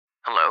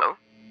Hello?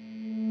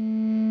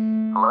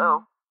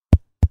 Hello?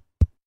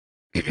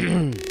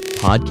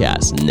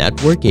 Podcast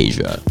Network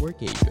Asia.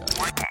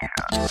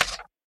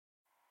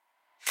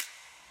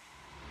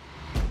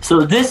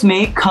 So this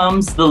May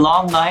comes the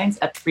long lines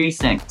at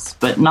precincts,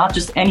 but not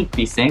just any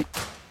precinct,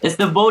 it's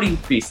the voting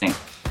precinct.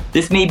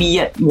 This may be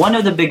yet one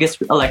of the biggest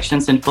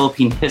elections in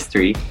Philippine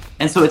history,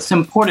 and so it's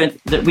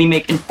important that we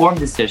make informed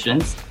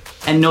decisions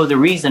and know the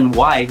reason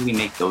why we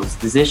make those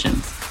decisions.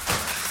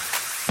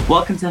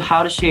 Welcome to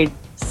How to Shade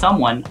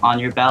Someone on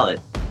Your Ballot,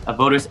 a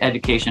voters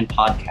education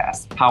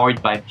podcast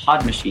powered by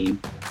Pod Machine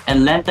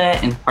and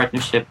Lente in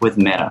partnership with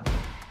Meta.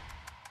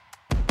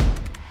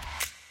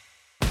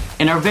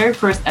 In our very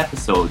first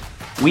episode,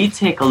 we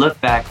take a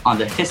look back on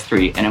the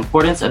history and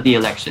importance of the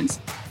elections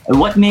and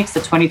what makes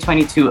the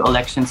 2022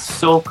 elections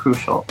so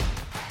crucial.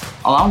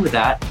 Along with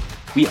that,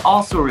 we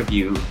also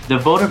review the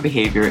voter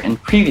behavior in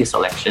previous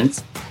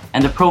elections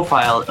and the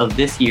profile of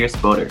this year's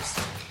voters,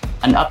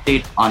 an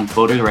update on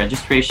voter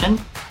registration,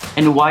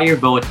 and why your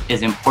vote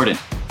is important.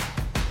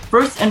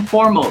 First and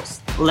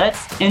foremost,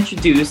 let's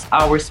introduce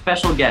our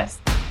special guest.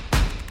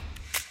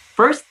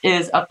 First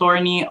is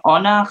Attorney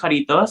Ona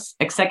Caritos,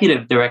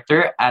 Executive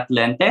Director at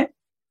Lente,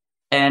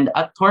 and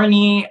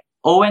Attorney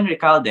Owen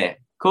Recalde,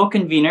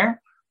 Co-Convener,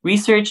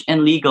 Research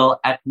and Legal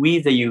at We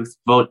the Youth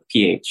Vote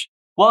PH.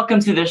 Welcome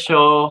to the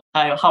show.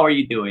 Hi, how are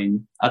you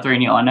doing,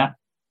 Attorney Ona?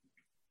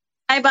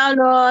 Hi,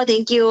 Paolo.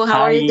 Thank you.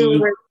 How are you doing?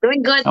 We're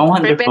doing good. Oh,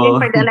 wonderful. Preparing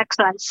for the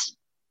elections.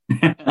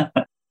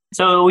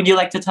 So would you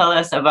like to tell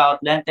us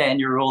about Lente and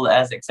your role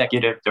as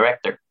Executive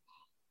Director?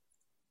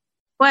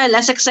 Well,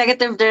 as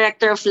Executive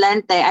Director of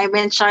Lente, I'm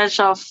in charge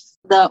of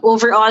the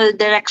overall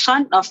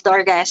direction of the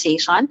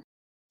organization.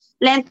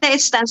 Lente,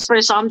 it stands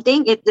for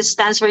something. It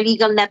stands for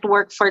Legal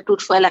Network for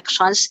Truthful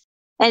Elections.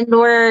 And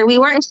we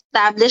were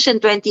established in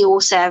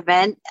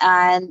 2007,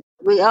 and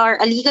we are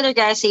a legal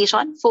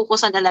organization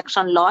focused on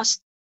election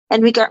laws.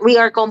 And we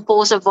are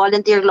composed of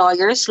volunteer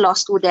lawyers, law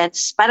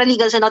students,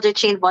 paralegals, and other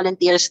trained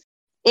volunteers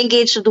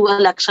engaged to do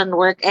election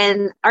work.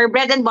 And our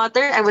bread and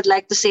butter, I would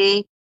like to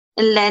say,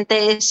 in Lente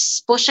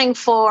is pushing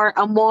for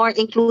a more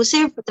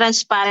inclusive,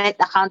 transparent,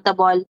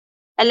 accountable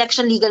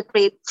election legal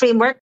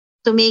framework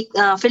to make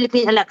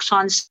Philippine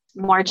elections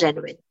more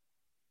genuine.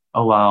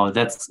 Oh wow,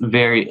 that's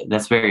very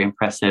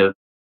impressive.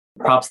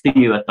 Props to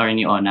you,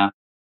 Attorney Ona.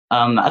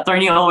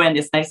 Attorney Owen,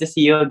 it's nice to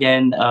see you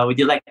again. Would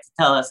you like to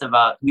tell us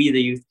about We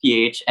the Youth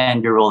PH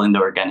and your role in the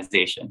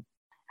organization?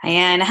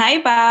 Ayan.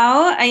 Hi,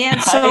 Pao. Ayan.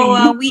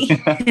 So, we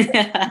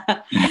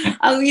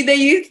We the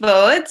Youth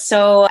Vote.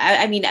 So,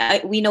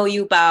 we know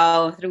you,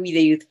 Pao, through We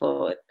the Youth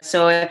Vote.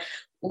 So,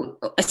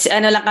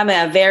 ano lang kami,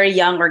 a very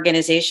young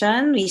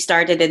organization. We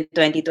started in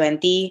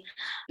 2020.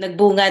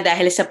 Nagbunga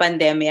dahil sa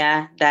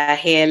pandemya,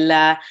 dahil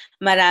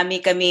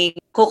marami kaming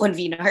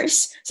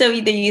co-conveners. So,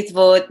 We the Youth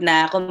Vote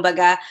na,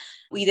 kumbaga,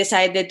 we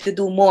decided to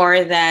do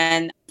more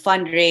than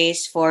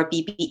fundraise for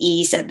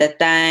PPEs at that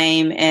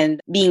time and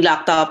being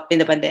locked up in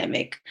the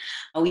pandemic.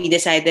 We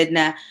decided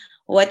na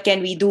what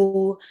can we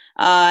do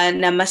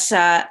na mas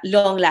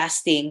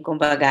long-lasting,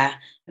 kumbaga.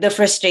 The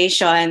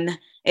frustration,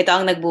 ito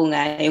ang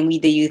nagbunga, yung We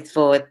the Youth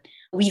Vote.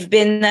 We've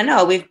been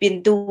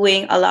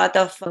doing a lot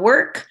of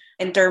work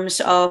in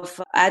terms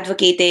of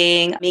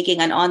advocating, making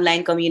an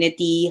online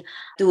community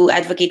to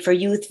advocate for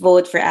youth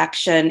vote, for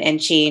action and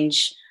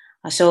change.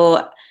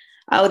 So,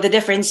 the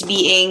difference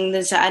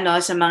being sa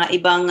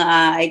mga ibang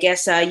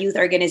youth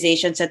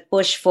organizations that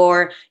push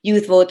for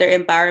youth voter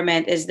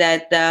empowerment is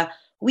that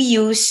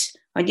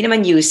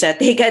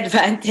take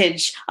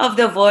advantage of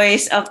the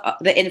voice of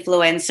the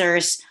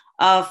influencers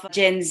of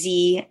Gen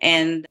Z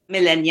and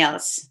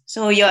millennials.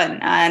 So yun,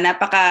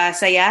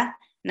 napakasaya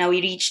na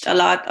we reached a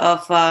lot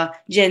of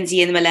Gen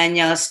Z and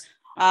millennials.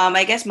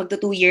 Magto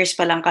 2 years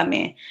pa lang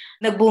kami.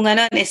 Nagbunga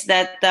nun is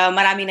that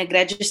maraming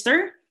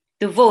nag-register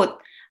to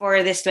vote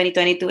for this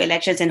 2022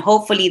 elections, and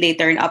hopefully they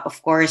turn up,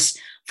 of course,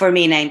 for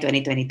May 9,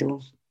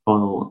 2022.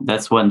 Oh,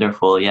 that's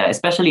wonderful. Yeah,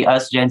 especially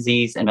us Gen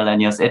Zs and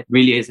millennials, it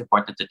really is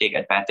important to take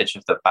advantage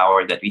of the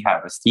power that we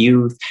have as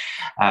youth,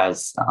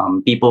 as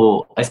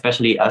people,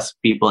 especially us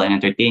people in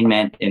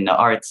entertainment, in the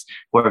arts,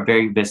 who are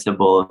very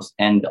visible,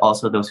 and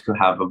also those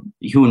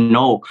who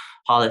know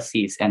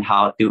policies and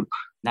how to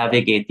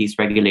navigate these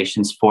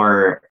regulations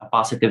for a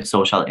positive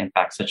social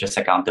impact, such as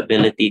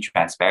accountability,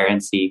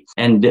 transparency,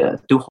 and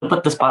to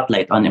put the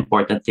spotlight on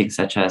important things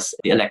such as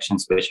the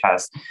elections, which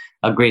has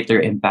a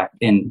greater impact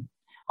in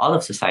all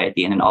of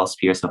society and in all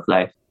spheres of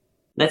life.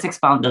 Let's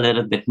expound a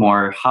little bit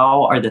more.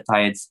 How are the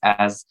tides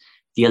as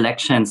the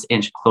elections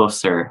inch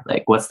closer?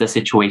 Like, what's the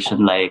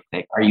situation like?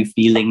 Like, are you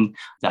feeling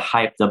the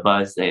hype, the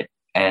buzz,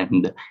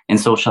 and in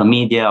social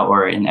media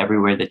or in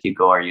everywhere that you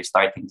go, are you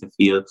starting to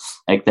feel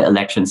like the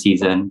election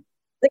season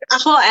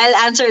I'll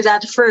answer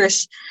that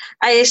first.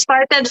 I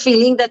started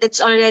feeling that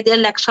it's already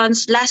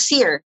elections last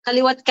year.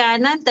 Kaliwat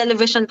kanan,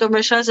 television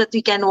commercials that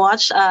we can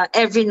watch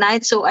every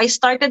night. So I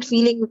started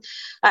feeling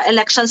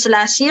elections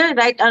last year,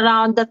 right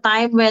around the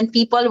time when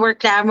people were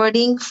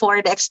clamoring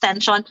for the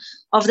extension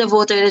of the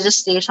voter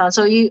registration.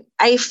 So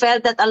I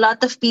felt that a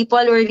lot of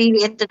people were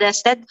really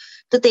interested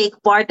to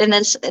take part in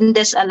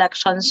this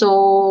election.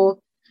 So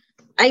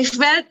I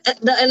felt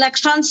the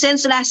election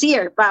since last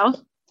year, Pao.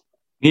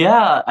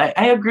 Yeah,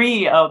 I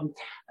agree.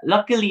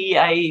 Luckily,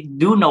 I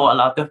do know a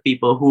lot of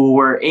people who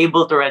were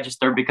able to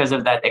register because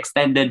of that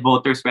extended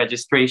voters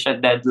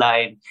registration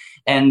deadline.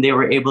 And they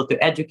were able to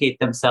educate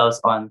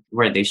themselves on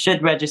where they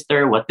should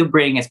register, what to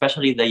bring,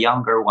 especially the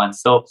younger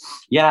ones. So,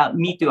 yeah,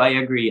 me too. I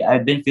agree.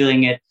 I've been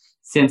feeling it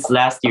since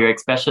last year,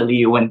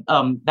 especially when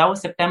that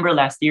was September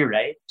last year,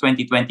 right?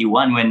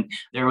 2021, when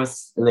there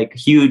was like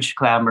huge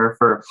clamor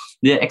for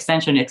the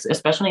extension,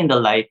 especially in the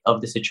light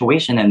of the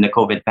situation and the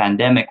COVID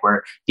pandemic,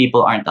 where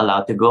people aren't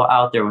allowed to go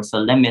out. There was a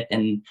limit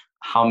in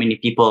how many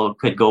people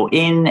could go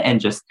in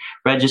and just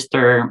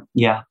register.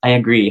 Yeah, I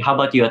agree. How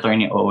about you,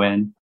 Attorney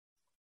Owen?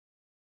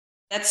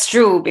 That's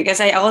true,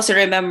 because I also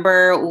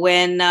remember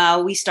when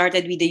we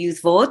started with the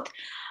youth vote.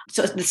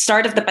 So the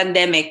start of the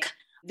pandemic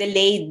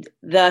delayed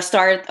the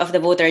start of the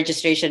voter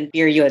registration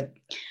period.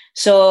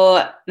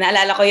 So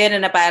naalala ko yun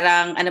na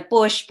parang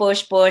push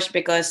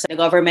because the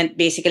government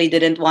basically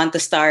didn't want to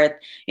start,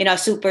 a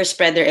super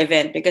spreader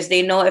event, because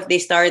they know if they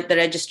start the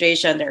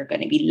registration, there are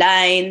going to be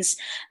lines,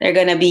 there are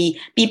going to be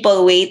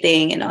people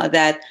waiting and all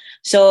that.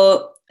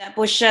 So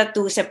na-push siya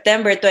to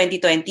September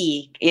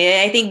 2020.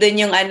 I think dun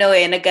yung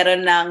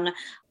nagkaroon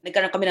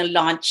kami ng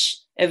launch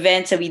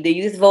event sa We the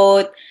Youth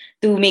Vote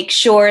to make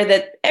sure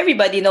that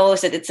everybody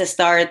knows that it's the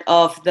start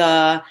of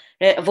the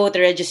voter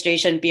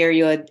registration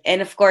period.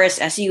 And of course,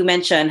 as you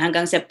mentioned,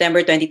 hanggang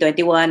September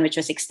 2021, which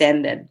was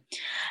extended.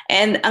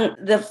 And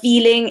the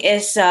feeling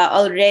is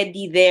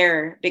already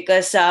there,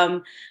 because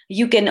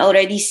you can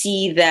already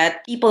see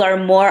that people are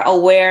more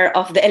aware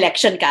of the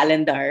election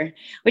calendar,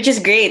 which is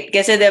great.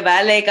 Kasi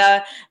diba, like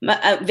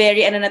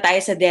very na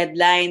tayo sa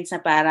deadlines na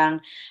parang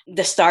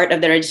the start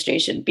of the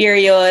registration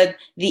period,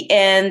 the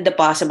end, the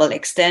possible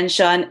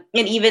extension,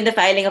 and even the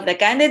filing of the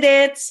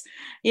candidates.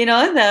 Yung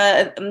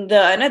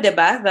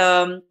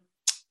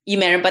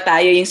meron pa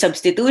tayo yung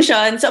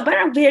substitution. So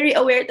parang very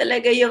aware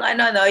talaga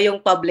yung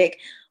public,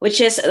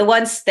 which is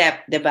one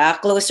step, diba,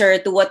 closer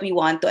to what we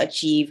want to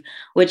achieve,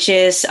 which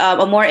is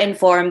a more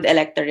informed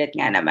electorate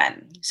nga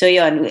naman. So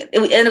yun,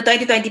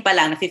 2020 pa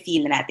lang,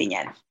 nafe-feel na natin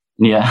yan.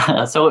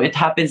 Yeah, so it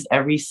happens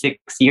every 6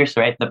 years,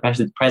 right? The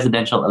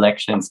presidential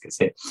elections, because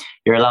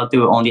you're allowed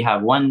to only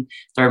have one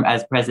term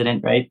as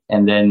president, right?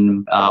 And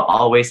then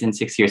always in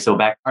 6 years. So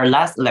back, our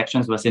last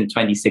elections was in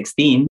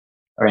 2016,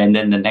 and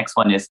then the next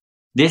one is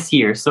this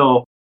year.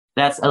 So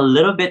that's a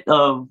little bit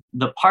of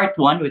the part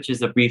one, which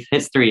is a brief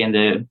history and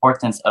the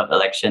importance of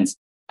elections.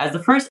 As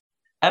the first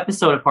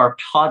episode of our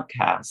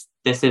podcast,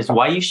 this is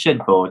why you should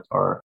vote,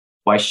 or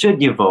why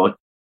should you vote.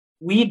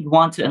 We'd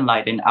want to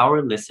enlighten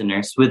our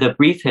listeners with a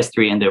brief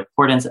history and the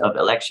importance of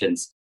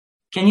elections.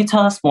 Can you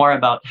tell us more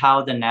about how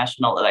the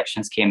national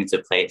elections came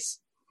into place?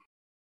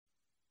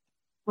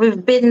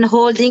 We've been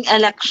holding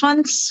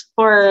elections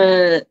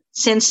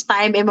since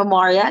time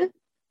immemorial.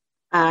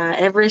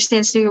 Ever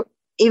since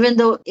even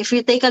though if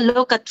you take a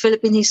look at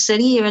Philippine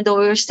history, even though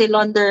we were still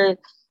under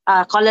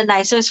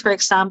colonizers, for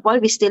example,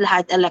 we still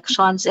had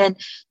elections. And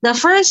the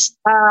first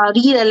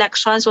real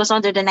elections was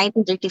under the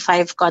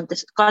 1935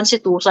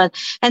 Constitution.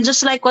 And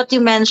just like what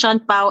you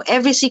mentioned, Pao,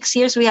 every 6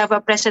 years we have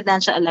a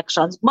presidential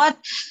elections. But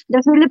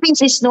the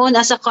Philippines is known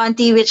as a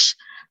country which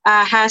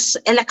has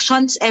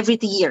elections every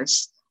 2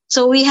 years.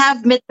 So we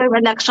have midterm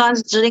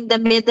elections during the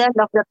middle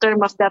of the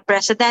term of the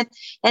president.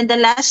 And the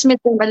last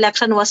midterm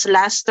election was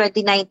last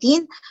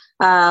 2019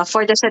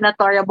 for the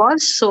senatorial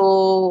balls.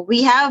 So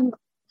we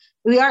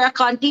are a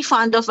country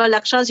fond of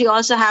elections. We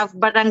also have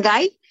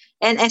barangay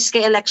and SK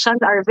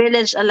elections, our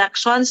village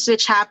elections,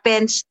 which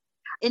happens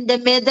in the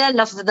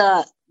middle of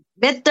the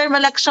midterm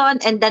election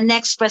and the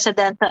next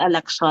presidential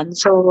election.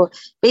 So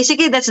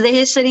basically, that's the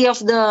history of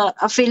the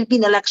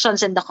Philippine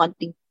elections in the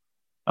country.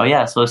 Oh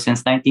yeah, so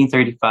since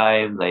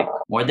 1935, like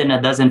more than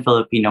a dozen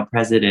Filipino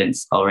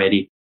presidents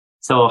already.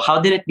 So how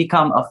did it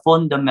become a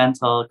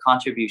fundamental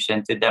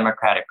contribution to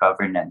democratic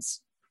governance?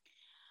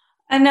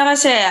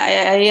 Kasi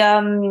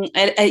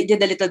I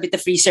did a little bit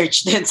of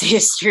research dun sa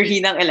history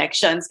ng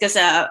elections, kasi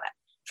of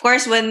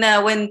course when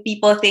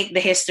people think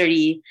the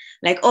history,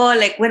 like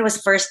when was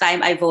the first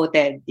time I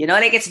voted,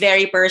 like it's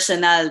very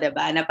personal,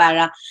 diba, na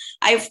parang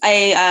I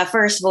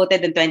first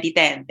voted in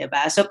 2010,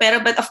 diba, so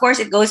but of course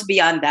it goes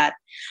beyond that.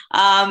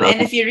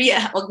 And if you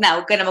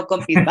wag ka na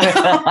mag-compute ba?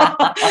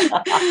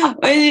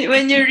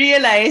 when you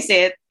realize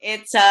it,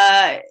 it's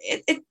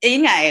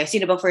yun nga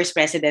sino bang first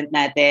president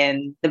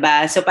natin,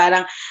 diba? So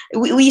parang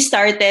we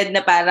started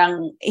na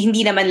parang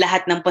hindi naman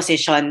lahat ng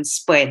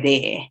positions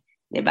pwede.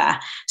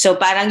 Diba? So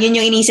parang yun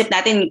yung inisip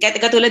natin.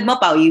 Katulad mo,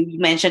 Pao, you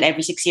mentioned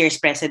every 6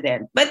 years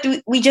president. But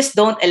we just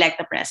don't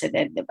elect a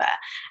president, diba?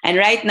 And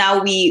right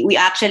now, we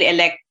actually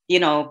elect,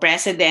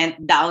 president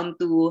down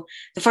to,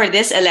 for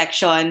these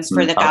elections,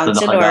 for the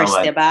councilors,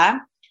 diba?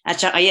 At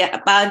saka,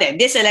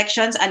 these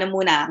elections,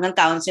 ng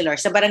councilor,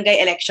 sa barangay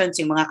elections,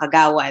 yung mga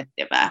kagawad,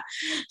 di ba?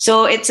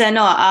 So, it's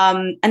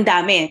ang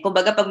dami.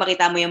 Kumbaga, pag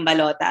makita mo yung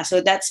balota. So,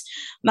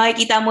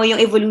 makikita mo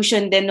yung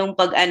evolution din nung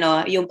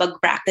yung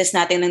pag-practice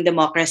natin ng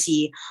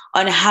democracy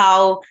on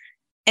how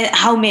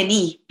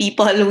many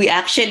people we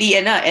actually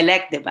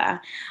elect, di ba?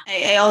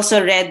 I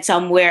also read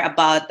somewhere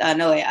about,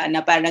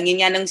 na parang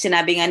yun nga nung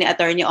sinabi nga ni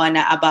Attorney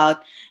Ona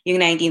about yung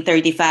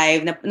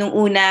 1935, na nung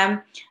una,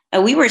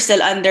 we were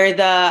still under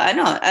the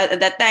at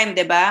that time,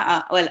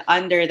 diba?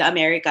 Under the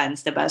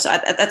Americans, diba? So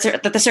at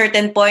a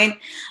certain point,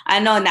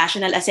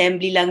 National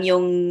Assembly lang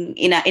yung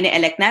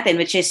ine-elect natin,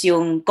 which is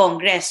yung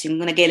Congress,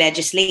 yung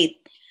nag-legislate.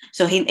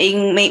 So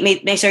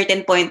may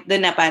certain point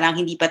doon na parang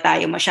hindi pa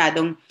tayo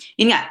masyadong,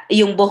 yun nga,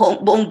 yung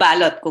buong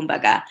ballot,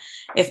 kumbaga,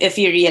 if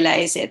you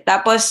realize it.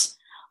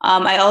 Tapos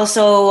I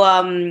also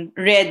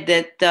read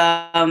that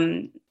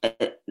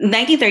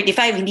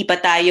 1935, hindi pa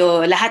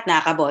tayo lahat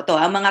nakakaboto.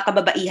 Ang mga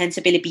kababaihan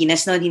sa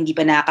Pilipinas noon hindi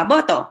pa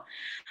nakakaboto.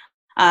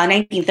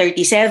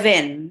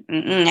 1937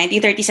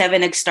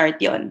 nag-start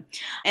yon.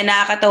 And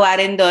nakakatawa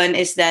rin doon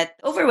is that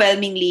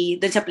overwhelmingly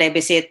doon sa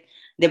plebiscite,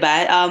 'di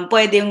ba?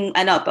 Pwedeng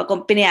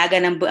kung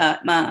pinayagan ng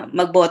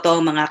magboto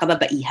ang mga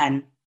kababaihan.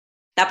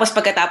 Tapos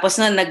pagkatapos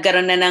nun,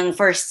 nagkaroon na ng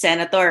first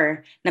senator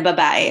na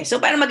babae. So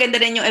parang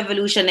maganda rin yung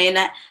evolution na yun,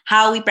 na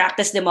how we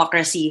practice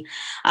democracy.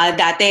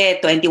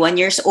 Dati, 21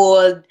 years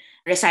old,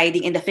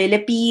 residing in the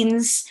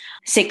Philippines,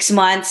 6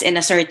 months in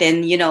a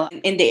certain,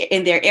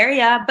 in their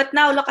area. But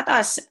now, look at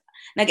us.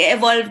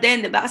 Nag-evolve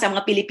din, di ba? Kasi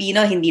mga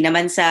Pilipino, hindi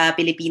naman sa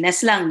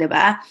Pilipinas lang, di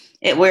ba?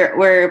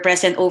 We're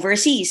present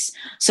overseas.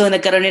 So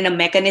nagkaroon rin ng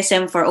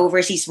mechanism for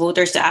overseas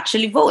voters to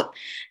actually vote.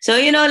 So,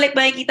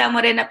 makikita mo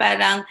rin na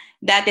parang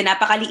dati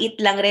napakaliit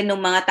lang rin ng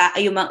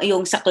mga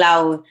yung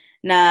saklaw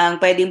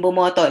ng pwedeng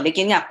bumoto. Like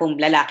yun nga, kung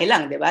lalaki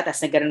lang, di ba? Tapos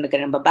nagkaroon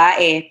ng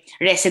babae,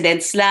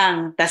 residents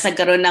lang, tapos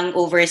nagkaroon ng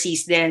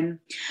overseas din.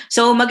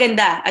 So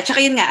maganda. At saka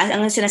yun nga,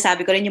 ang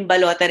sinasabi ko rin yung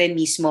balota rin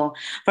mismo,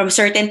 from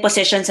certain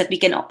positions that we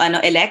can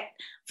elect,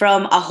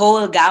 from a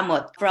whole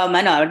gamut, from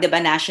di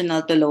ba,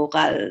 national to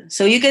local.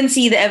 So you can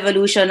see the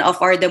evolution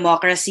of our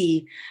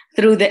democracy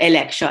through the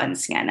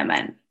elections nga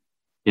naman.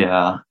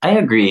 Yeah, I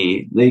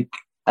agree. Like,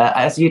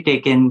 as you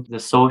take in the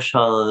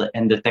social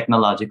and the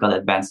technological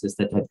advances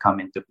that had come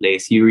into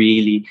place, you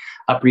really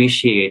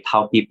appreciate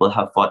how people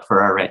have fought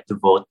for our right to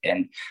vote,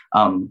 and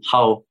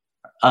how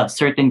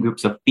certain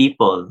groups of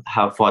people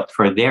have fought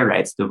for their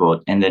rights to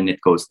vote. And then it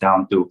goes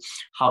down to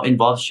how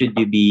involved should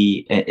you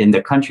be in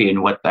the country and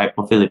what type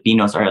of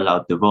Filipinos are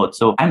allowed to vote.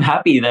 So I'm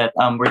happy that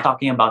we're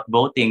talking about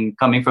voting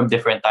coming from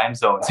different time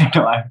zones.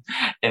 I'm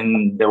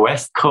in the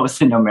West Coast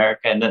in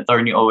America, and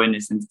Attorney Owen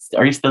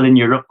are you still in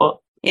Europe?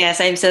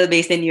 Yes, I'm still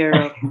based in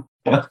Europe.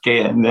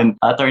 Okay, and then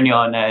Attorney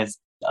Ona is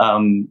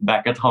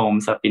back at home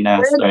sa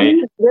Pinas, right?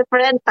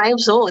 Different time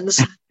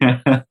zones.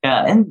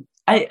 Yeah, and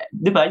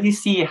you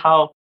see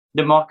how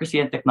democracy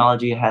and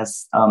technology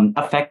has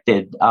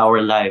affected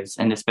our lives,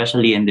 and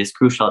especially in this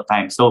crucial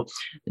time. So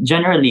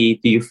generally,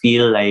 do you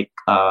feel like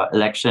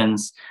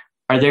elections,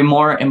 are they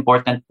more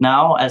important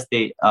now as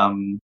they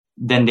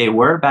than they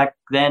were back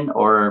then,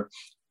 or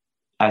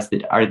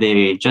are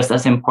they just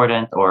as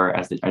important, or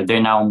are they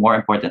now more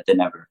important than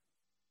ever?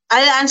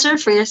 I'll answer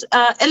first.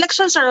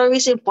 Elections are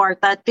always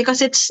important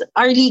because it's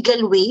our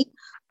legal way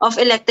of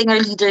electing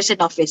our leaders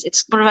in office.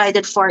 It's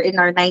provided for in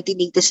our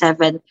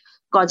 1987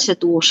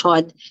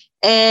 Constitution.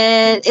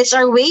 And it's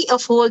our way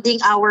of holding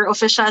our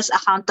officials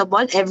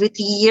accountable every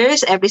 3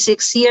 years, every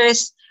 6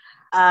 years,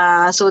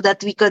 so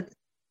that we could,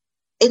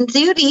 in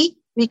theory,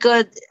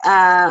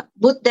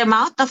 boot them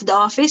out of the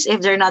office if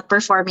they're not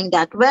performing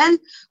that well,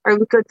 or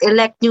we could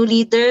elect new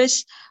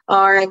leaders,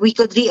 or we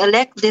could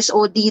re-elect these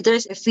old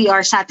leaders if we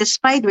are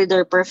satisfied with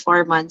their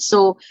performance.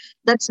 So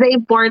that's the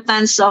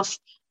importance of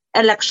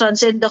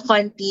elections in the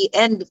country.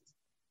 And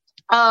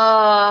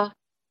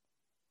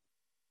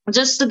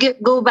just to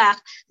go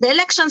back, the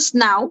elections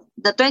now,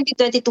 the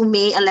 2022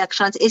 May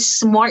elections,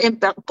 is more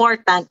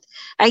important,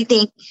 I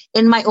think,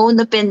 in my own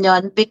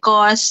opinion,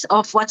 because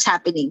of what's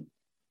happening.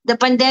 The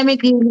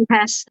pandemic really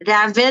has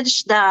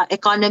ravaged the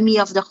economy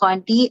of the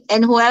country,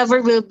 and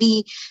whoever will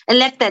be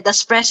elected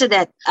as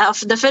president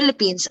of the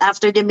Philippines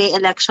after the May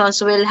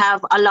elections will have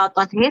a lot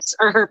on his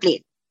or her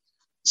plate.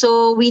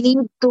 So we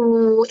need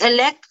to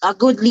elect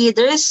good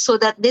leaders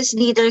so that these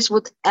leaders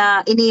would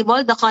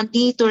enable the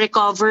country to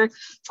recover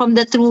from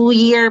the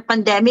 2-year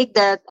pandemic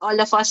that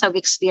all of us have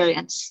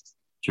experienced.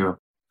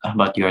 True. How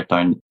about your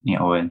turn,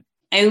 Owen?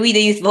 We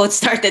the youth vote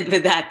started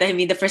with that. I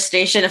mean, the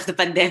frustration of the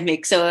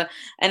pandemic. So,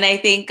 and I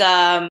think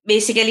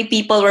basically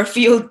people were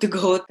fueled to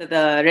go to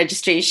the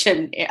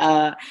registration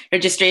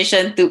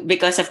to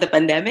because of the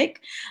pandemic,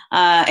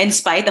 in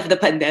spite of the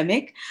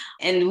pandemic,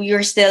 and we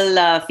are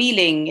still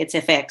feeling its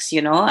effects.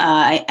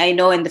 I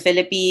know in the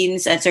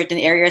Philippines, certain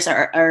areas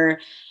are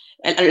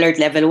alert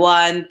level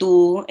 1,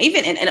 2,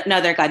 even in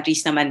other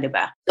countries naman, di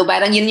ba? So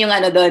parang yun yung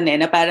doon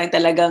na parang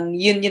talagang,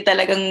 yun yung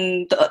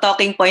talagang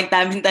talking point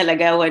namin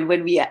talaga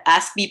when we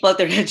ask people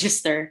to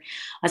register.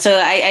 So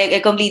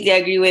I completely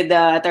agree with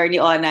Attorney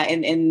Ona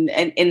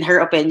in her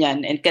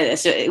opinion. And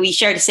so we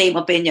share the same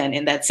opinion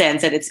in that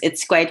sense that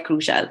it's quite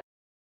crucial.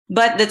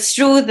 But that's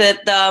true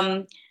that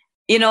the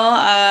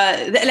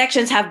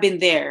elections have been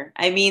there.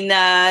 I mean,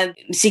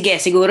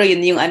 siguro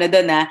yun yung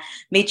doon na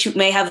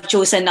may have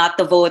chosen not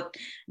to vote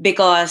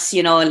because,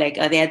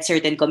 they had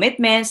certain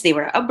commitments, they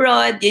were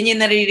abroad. Yun yung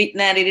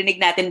naririnig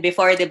natin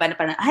before, di ba? Na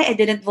parang, I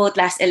didn't vote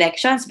last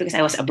elections because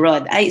I was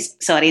abroad.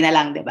 Sorry na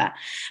lang, di ba?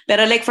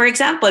 Pero like, for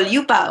example,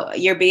 you pa,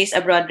 you're based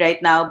abroad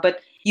right now,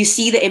 but you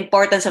see the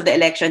importance of the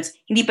elections.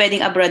 Hindi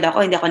pwedeng abroad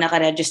ako, hindi ako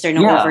naka-register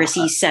ng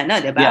overseas, di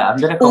ba? Yeah, I'm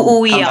gonna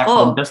come back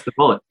home just to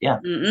vote. Yeah.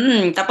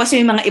 Tapos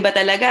yung mga iba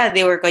talaga,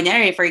 they were,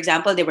 kunyari, for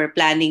example, they were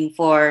planning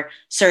for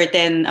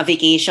certain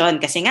vacation.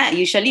 Kasi nga,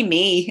 usually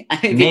May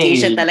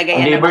vacation talaga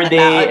yan. Labor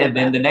Day, and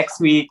then the next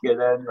week, and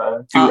then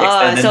 2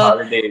 extended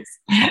holidays.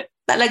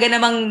 Talaga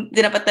namang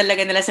dinapat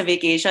talaga nila sa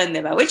vacation,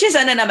 di ba? Which is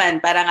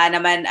para nga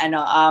naman,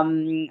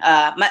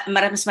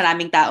 mas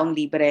maraming taong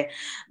libre.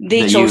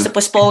 They chose to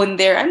postpone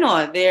their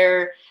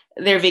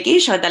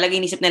vacation. Talaga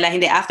inisip nila,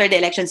 hindi, after the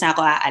elections na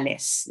ako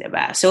aalis, di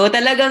ba? So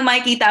talagang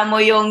makikita mo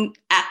yung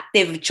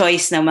active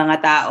choice ng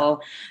mga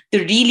tao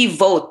to really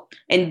vote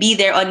and be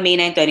there on May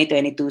 9,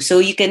 2022. So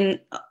you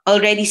can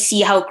already see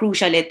how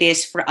crucial it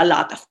is for a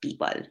lot of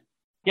people.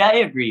 Yeah,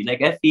 I agree.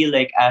 Like, I feel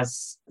like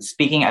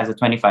speaking as a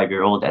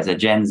 25-year-old, as a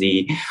Gen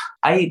Z,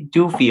 I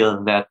do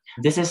feel that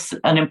this is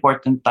an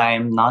important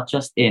time, not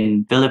just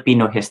in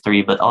Filipino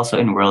history, but also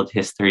in world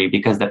history,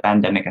 because the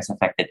pandemic has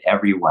affected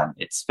everyone.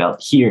 It's felt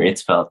here,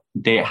 it's felt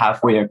there,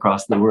 halfway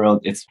across the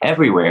world, it's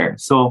everywhere.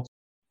 So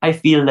I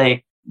feel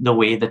like the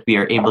way that we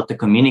are able to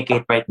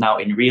communicate right now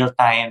in real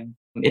time,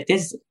 it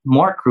is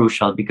more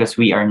crucial because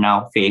we are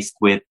now faced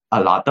with a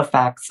lot of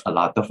facts, a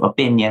lot of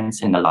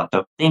opinions, and a lot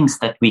of things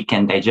that we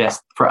can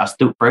digest for us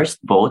to first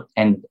vote,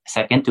 and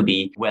second, to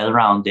be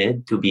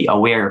well-rounded, to be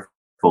aware of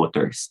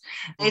voters.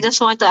 I just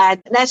want to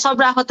add, na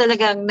sobra ako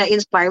talagang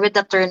na-inspire with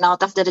the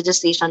turnout of the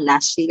registration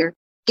last year.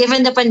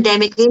 Given the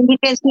pandemic, you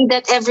can see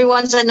that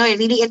everyone's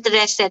really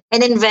interested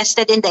and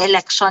invested in the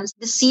elections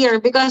this year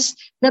because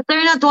the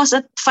turnout was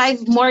at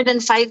more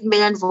than 5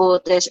 million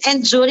voters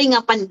and during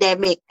a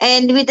pandemic.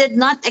 And we did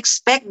not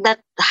expect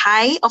that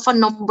high of a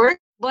number.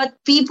 But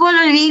people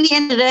are really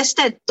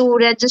interested to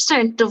register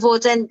and to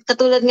vote. And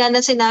katulad nga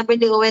na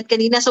sinabi ni Owen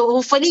kanina, so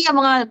hopefully yung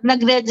mga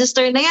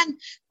nag-register na yan,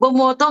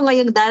 bumoto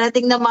ngayong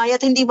darating na Mayo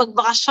at hindi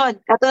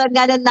magbakasyon. Katulad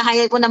nga na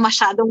nahayal ko na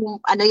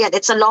masyadong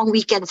it's a long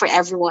weekend for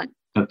everyone.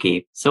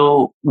 Okay,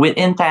 so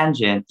within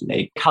Tangent,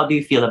 like, how do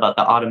you feel about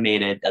the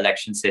automated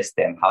election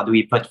system? How do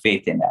we put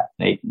faith in that?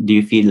 Like, do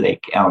you feel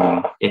like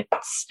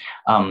it's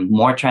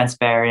more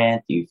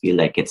transparent? Do you feel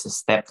like it's a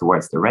step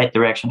towards the right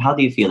direction? How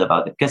do you feel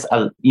about it? Because,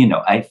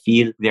 I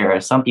feel there are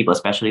some people,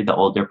 especially the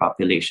older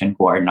population,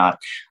 who are not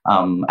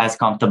as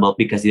comfortable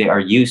because they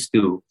are used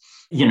to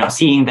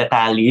seeing the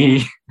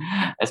tally,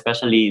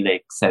 especially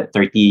like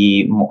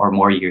 30 or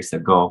more years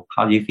ago.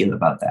 How do you feel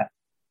about that?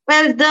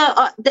 Well,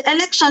 the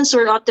elections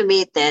were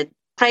automated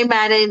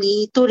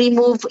primarily to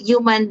remove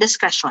human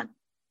discretion.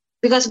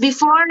 Because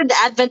before the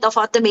advent of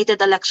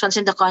automated elections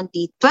in the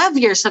country, 12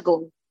 years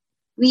ago,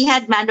 we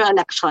had manual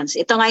elections.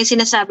 Ito nga yung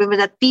sinasabi mo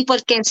that people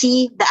can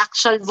see the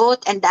actual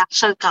vote and the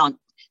actual count.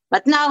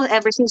 But now,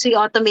 ever since we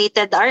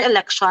automated our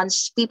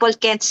elections, people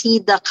can't see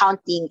the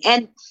counting.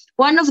 And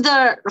one of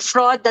the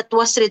fraud that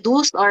was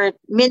reduced or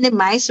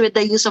minimized with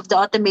the use of the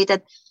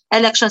automated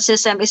election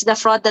system is the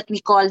fraud that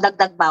we call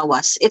dagdag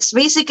bawas. It's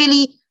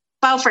basically,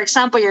 for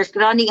example, you're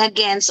running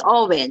against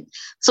Owen.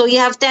 So you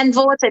have 10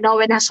 votes and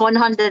Owen has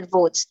 100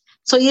 votes.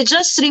 So you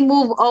just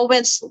remove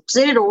Owen's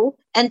 0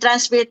 and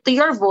transfer it to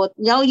your vote.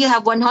 Now you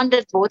have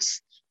 100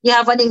 votes. You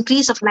have an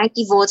increase of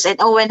 90 votes and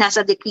Owen has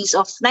a decrease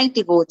of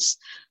 90 votes.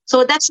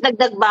 So that's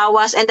dagdag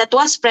bawas, and that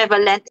was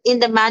prevalent in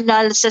the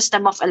manual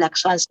system of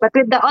elections. But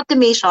with the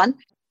automation,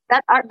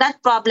 that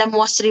problem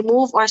was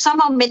removed or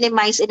somehow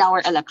minimized in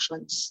our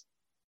elections.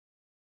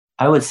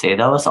 I would say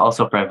that was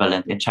also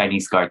prevalent in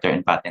Chinese Garter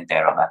and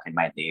Patentero back in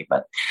my day,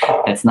 but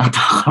let's not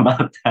talk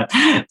about that.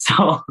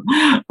 So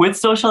with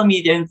social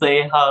media in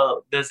play,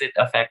 how does it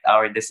affect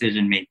our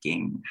decision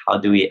making? How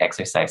do we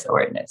exercise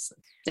awareness?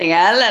 Sige,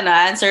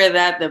 answer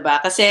that,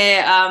 diba?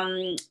 Kasi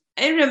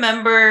I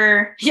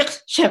remember,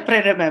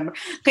 syempre remember,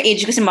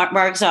 ka-age ko si Mark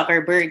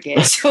Zuckerberg eh.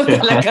 So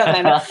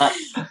talagang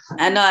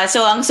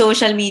so ang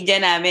social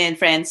media namin,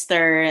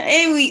 Friendster,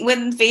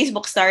 when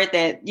Facebook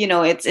started,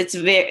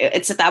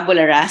 it's a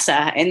tabula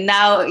rasa. And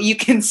now you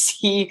can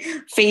see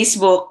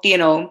Facebook,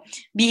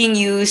 being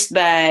used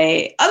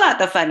by a lot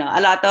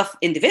of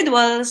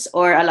individuals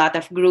or a lot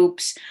of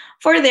groups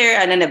for their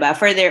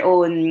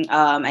own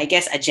I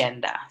guess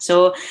agenda.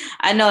 So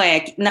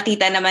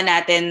nakita naman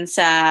natin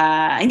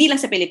hindi lang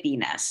sa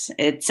Pilipinas.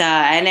 It's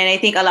and then I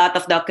think a lot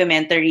of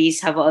documentaries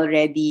have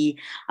already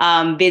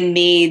been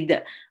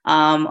made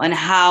on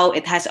how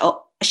it has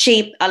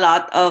shaped a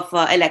lot of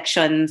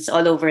elections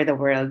all over the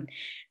world.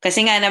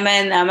 Kasi nga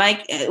naman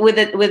with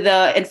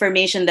the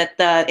information that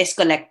is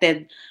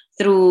collected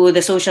through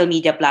the social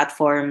media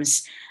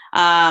platforms,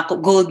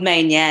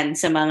 goldmine yan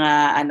sa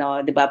mga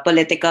 'di ba,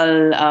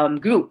 political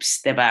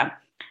groups, 'di ba?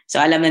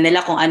 So alam na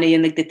nila kung ano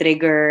yung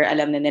nagti-trigger,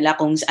 alam na nila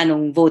kung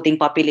anong voting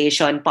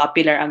population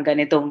popular ang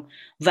ganitong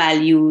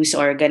values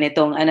or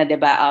ganitong 'di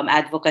ba,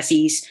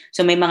 advocacies.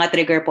 So may mga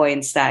trigger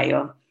points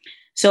tayo.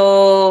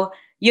 So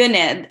yun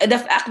the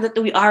fact that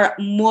we are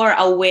more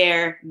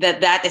aware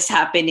that is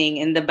happening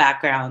in the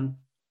background,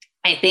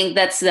 I think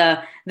that's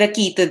the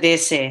key to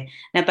this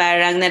na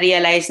parang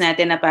na-realize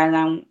natin na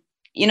parang,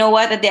 you know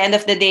what, at the end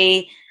of the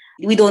day,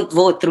 we don't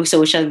vote through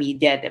social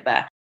media,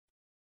 diba?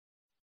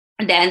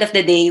 At the end of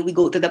the day, we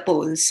go to the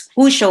polls.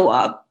 Who show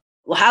up?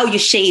 How you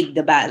shade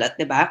the ballot,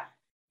 diba?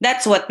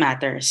 That's what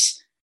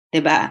matters,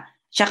 diba?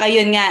 Tsaka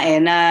yun nga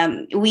na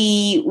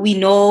we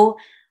know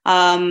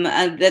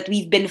that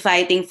we've been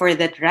fighting for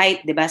that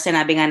right, diba?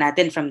 Sinabi nga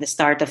natin from the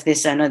start of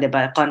this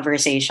diba,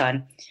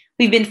 conversation.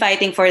 We've been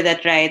fighting for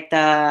that right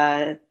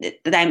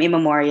time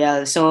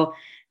immemorial. So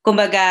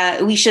kumbaga,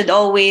 we should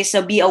always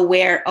be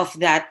aware of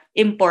that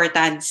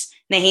importance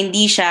na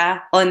hindi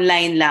siya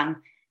online lang,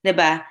 'di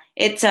ba?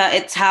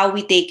 It's how we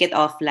take it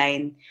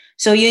offline.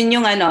 So yun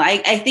yung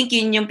I think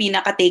yun yung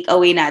pinaka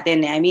takeaway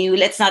natin. I mean,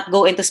 let's not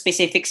go into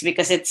specifics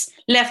because it's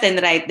left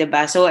and right, 'di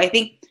ba? So I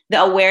think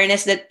the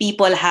awareness that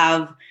people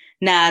have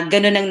na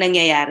ganun ang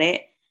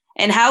nangyayari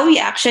and how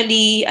we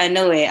actually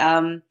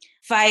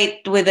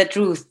fight with the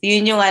truth.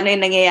 Yun yung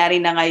yung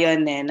nangyayari na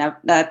ngayon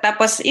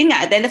tapos yun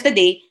nga, at the end of the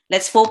day,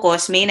 let's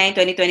focus, May 9,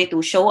 2022,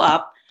 show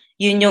up.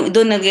 Yun yung,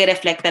 doon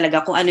nag-reflect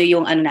talaga kung ano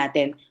yung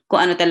natin, kung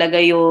ano talaga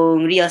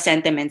yung real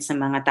sentiments ng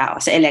mga tao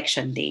sa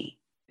election day.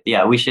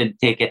 Yeah, we should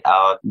take it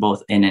out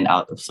both in and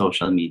out of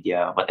social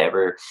media,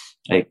 whatever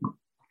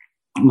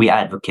we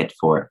advocate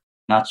for.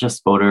 Not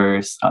just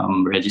voters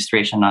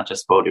registration, not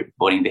just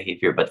voting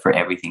behavior, but for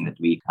everything that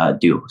we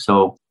do.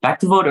 So back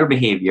to voter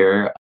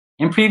behavior.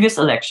 In previous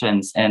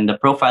elections and the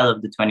profile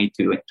of the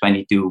 22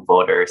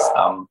 voters,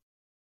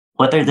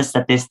 what are the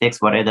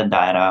statistics? What are the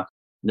data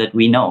that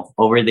we know?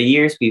 Over the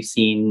years, we've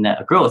seen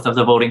a growth of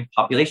the voting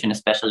population,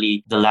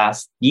 especially the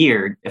last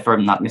year. If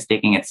I'm not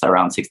mistaken, it's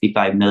around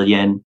 65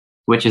 million,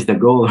 which is the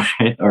goal,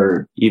 right?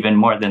 Or even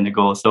more than the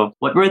goal. So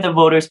what were the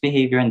voters'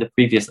 behavior in the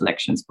previous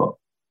elections, Paul?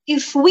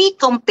 If we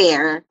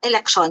compare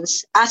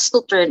elections as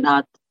to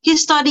turnout,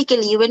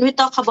 historically, when we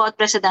talk about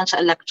presidential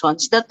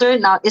elections, the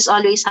turnout is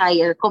always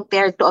higher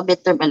compared to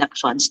midterm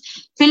elections.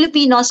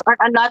 Filipinos are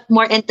a lot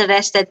more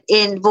interested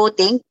in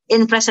voting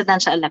in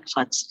presidential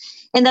elections.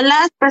 In the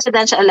last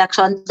presidential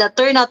election, the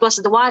turnout was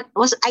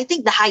I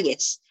think the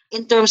highest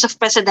in terms of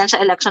presidential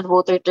election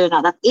voter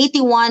turnout at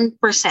 81%.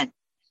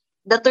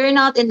 The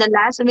turnout in the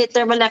last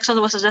midterm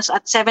election was just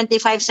at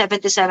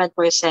 75-77%.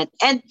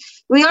 And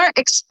we are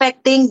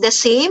expecting the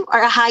same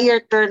or a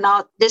higher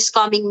turnout this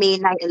coming May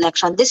 9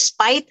 election,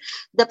 despite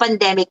the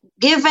pandemic,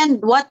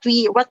 given what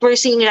we're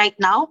seeing right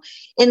now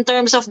in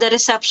terms of the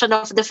reception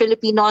of the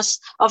Filipinos,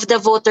 of the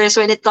voters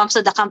when it comes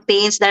to the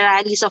campaigns, the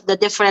rallies of the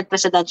different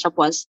presidential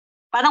polls.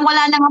 Parang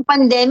wala namang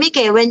pandemic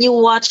when you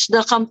watch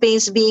the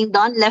campaigns being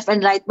done left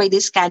and right by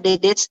these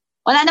candidates.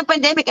 Wala nang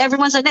pandemic.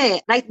 Everyone's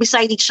right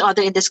beside each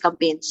other in these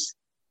campaigns.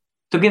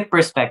 To give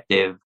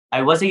perspective,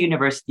 I was a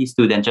university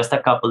student just a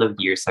couple of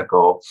years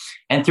ago.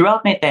 And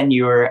throughout my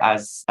tenure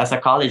as a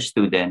college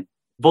student,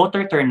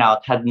 voter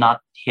turnout had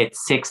not hit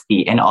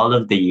 60% in all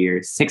of the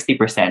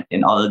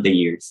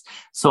years.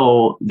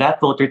 So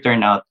that voter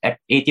turnout at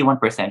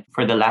 81%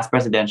 for the last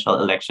presidential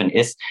election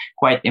is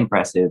quite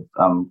impressive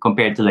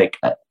compared to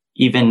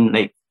even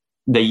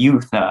the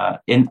youth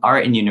in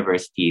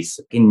universities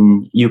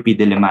in UP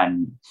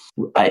Diliman.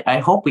 I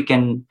hope we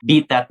can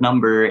beat that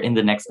number in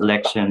the next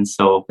election.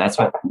 So that's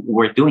what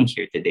we're doing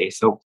here today.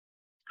 So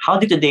how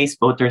do today's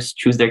voters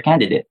choose their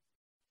candidate?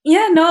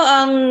 Yeah,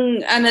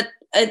 and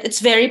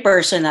it's very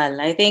personal.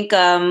 I think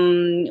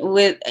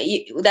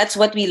that's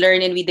what we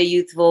learn in With the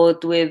Youth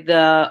Vote with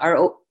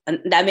our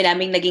dami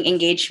naming naging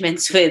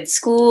engagements with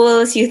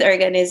schools, youth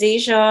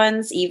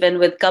organizations, even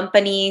with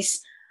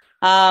companies.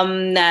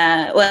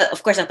 Well,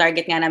 of course, ang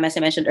target nga naman, as I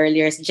mentioned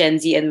earlier, is Gen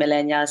Z and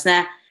millennials.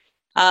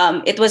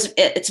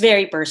 It's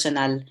very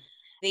personal.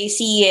 They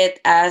see it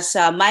as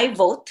my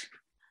vote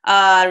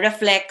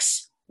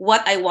reflects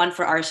what I want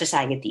for our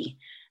society.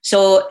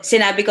 So,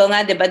 sinabi ko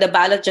nga, di ba, the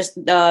ballot just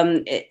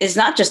is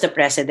not just the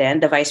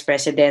president, the vice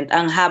president.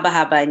 Ang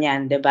haba-haba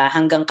niyan, di ba,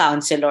 hanggang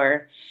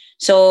councilor.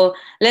 So,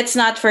 let's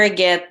not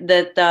forget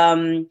that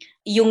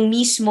yung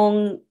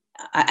mismong,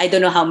 I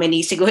don't know how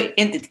many, siguro,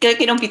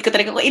 kinumpit ko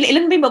talaga,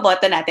 ilan ba yung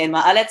baboto natin?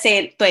 Let's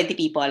say 20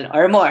 people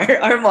or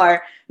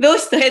more,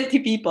 Those 20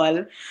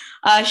 people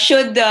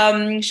should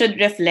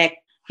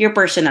reflect your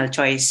personal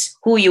choice,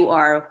 who you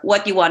are,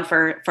 what you want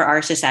for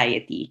our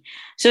society.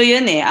 So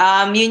yun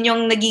yun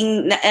yung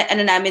naging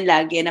ano namin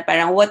lagi na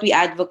parang what we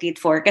advocate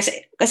for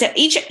kasi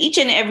each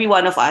and every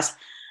one of us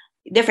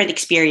different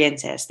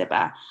experiences,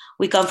 diba?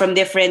 We come from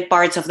different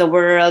parts of the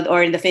world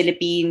or in the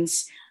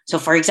Philippines.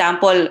 So for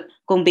example,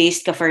 kung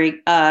based ka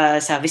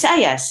sa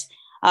Visayas,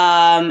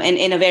 and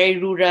in a very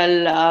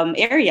rural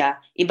area,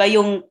 iba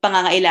yung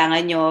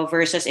pangangailangan nyo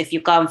versus if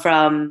you come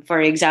from,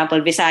 for example,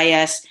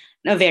 Visayas,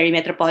 na very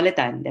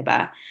metropolitan,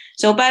 diba?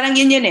 So parang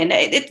yun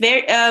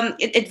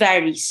it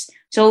varies.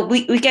 So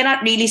we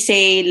cannot really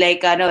say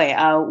like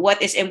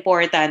what is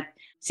important.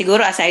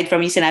 Siguro aside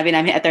from yung sinabi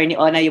namin Attorney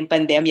Ona, yung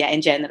pandemya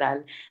in general.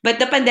 But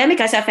the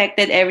pandemic has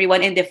affected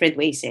everyone in different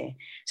ways.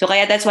 So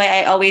kaya that's why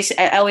I always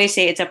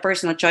say it's a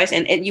personal choice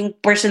and yung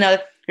personal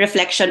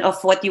reflection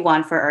of what you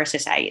want for our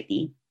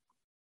society.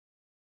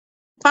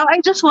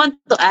 I just want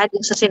to add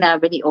sa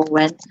sinabi ni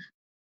Owen.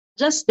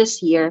 Just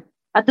this year,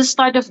 at the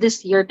start of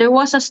this year, there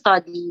was a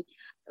study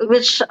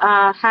which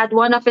had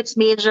one of its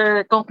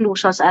major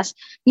conclusions as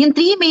yung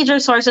 3 major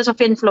sources of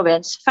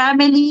influence: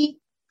 family,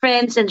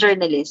 friends, and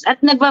journalists.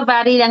 At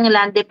nagbabari lang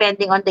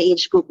depending on the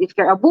age group. If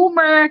you're a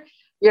boomer,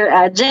 you're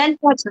a Gen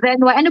X, Gen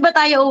Y. Ano ba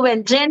tayo,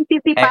 Owen? Gen Z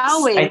si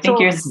Pao I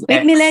think you're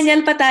Wait,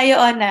 millennial pa tayo,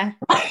 Ona.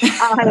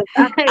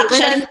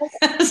 Okay.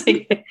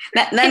 Sige.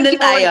 Nandun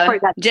tayo.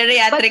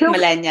 Geriatric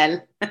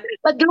millennial.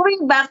 But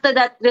going back to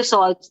the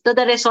result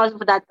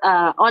of that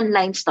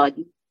online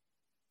study,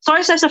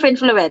 sources of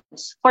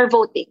influence for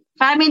voting: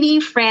 family,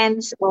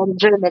 friends, and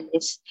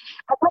journalists.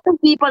 A lot of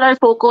people are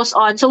focused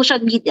on social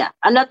media.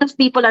 A lot of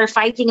people are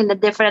fighting in the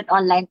different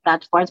online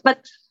platforms.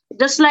 But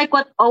just like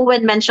what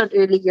Owen mentioned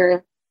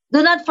earlier,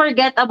 do not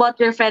forget about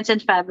your friends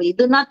and family.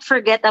 Do not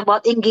forget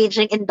about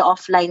engaging in the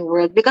offline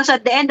world. Because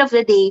at the end of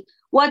the day,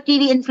 what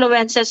really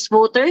influences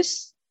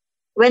voters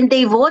when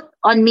they vote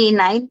on May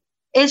 9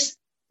 is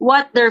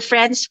what their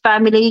friends,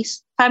 family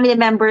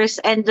members,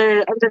 and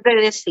their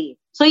relatives say.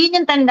 So yun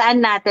yung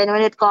tandaan natin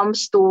when it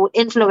comes to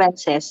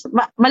influences.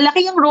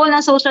 Malaki yung role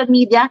ng social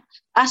media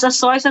as a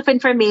source of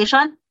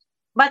information,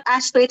 but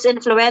as to its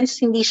influence,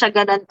 hindi siya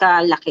ganun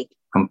kalaki.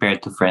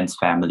 Compared to friends,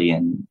 family,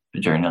 and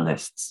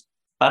journalists.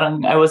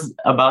 Parang I was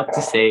about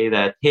to say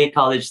that, hey,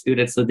 college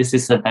students, so this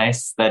is a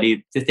nice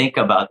study to think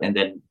about, and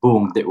then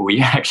boom,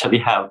 we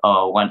actually have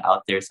one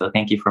out there. So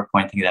thank you for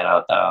pointing that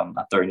out,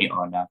 Attorney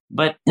Ona.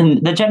 But in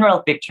the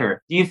general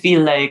picture, do you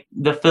feel like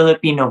the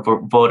Filipino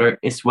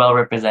voter is well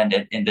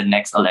represented in the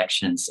next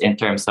elections in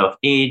terms of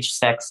age,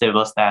 sex,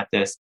 civil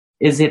status?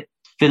 Is it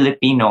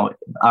Filipino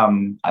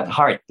at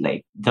heart?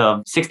 Like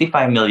the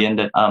 65 million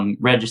that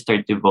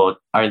registered to vote,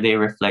 are they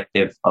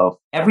reflective of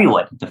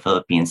everyone in the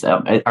Philippines?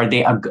 Are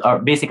they a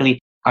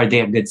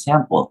good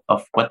sample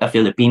of what a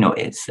Filipino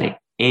is? Like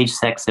age,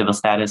 sex, civil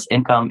status,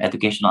 income,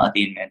 educational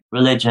attainment,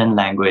 religion,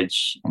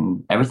 language,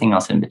 and everything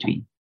else in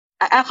between.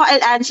 I'll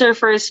answer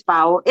first,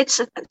 Pao.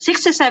 It's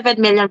 67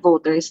 million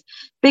voters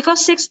because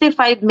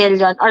 65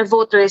 million are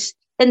voters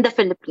in the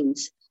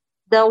Philippines.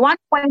 The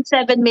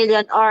 1.7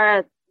 million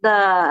are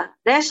the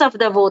rest of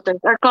the voters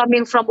are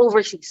coming from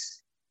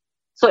overseas.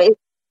 So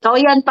ikaw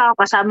yan, Pao,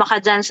 kasama ka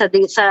dyan sa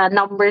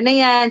number na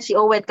yan, si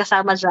Owen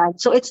kasama dyan.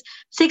 So it's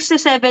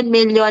 67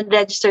 million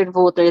registered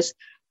voters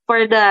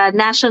for the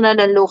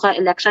national and local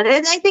election.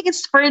 And I think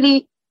it's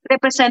fairly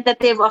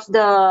representative of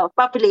the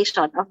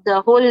population, of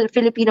the whole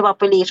Filipino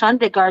population,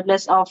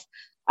 regardless of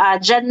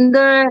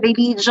gender,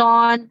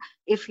 religion,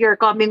 if you're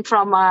coming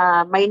from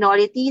a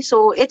minority.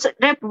 So it's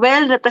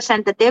well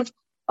representative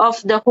of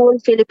the whole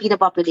Filipino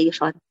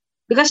population.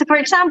 Because, for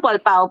example,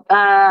 Pao,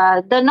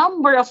 the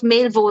number of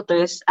male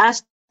voters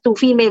as to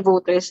female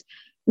voters,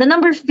 the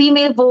number of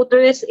female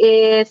voters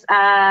is,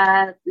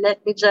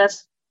 let me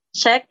just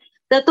check,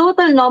 the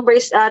total number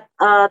is at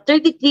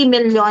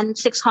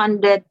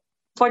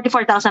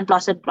 33,644,000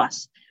 plus and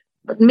plus.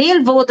 But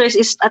male voters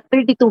is at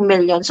 32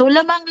 million. So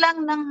lamang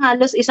lang ng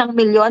halos 1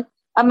 million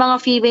ang mga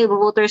female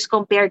voters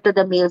compared to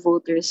the male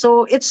voters.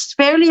 So it's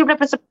fairly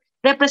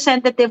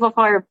representative of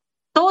our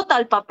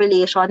total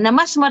population na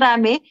mas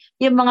marami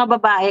yung mga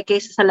babae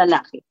kaysa sa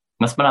lalaki.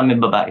 Mas marami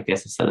babae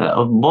kaysa sa lalaki.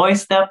 Oh,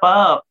 boys, step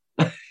up!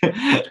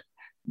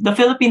 The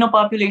Filipino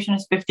population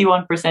is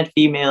 51%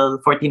 female,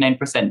 49%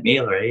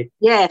 male, right?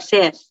 Yes.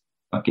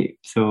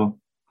 Okay, so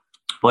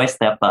boys,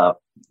 step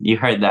up. You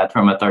heard that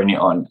from Attorney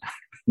On,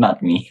 not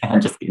me. I'm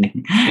just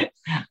kidding.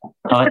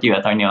 How about you,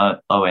 Attorney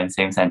Owen?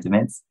 Same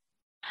sentiments?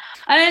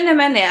 Ano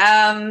naman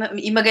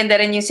maganda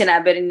rin yung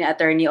sinabi rin ni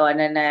Attorney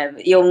Ona na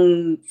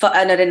yung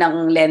rin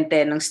ang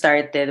Lente nung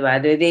started, diba?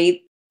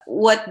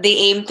 What they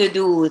aim to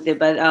do,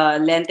 diba?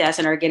 Lente as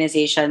an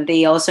organization,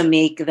 they also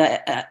make the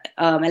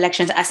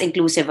elections as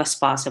inclusive as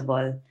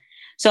possible.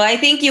 So I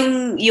think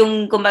yung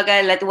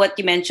kumbaga what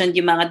you mentioned,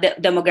 yung mga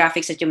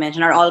demographics that you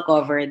mentioned are all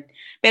covered.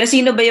 Pero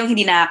sino ba yung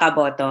hindi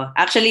nakakaboto?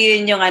 Actually,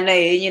 yun yung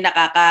yun yung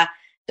nakaka.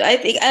 So I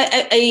think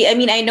I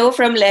mean I know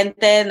from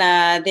Lente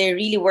na they're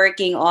really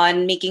working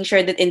on making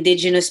sure that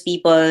indigenous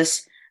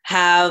peoples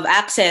have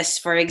access,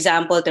 for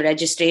example, to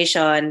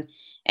registration,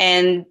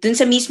 and dun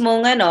sa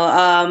mismong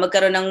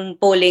magkaroon ng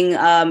polling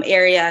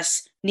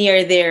areas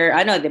near their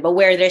diba,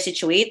 where they're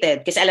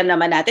situated. Kasi alam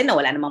naman natin na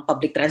wala namang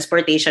public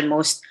transportation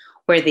most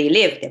where they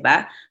live,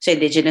 diba? So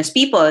indigenous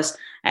peoples.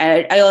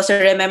 I also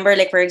remember,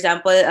 like for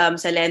example,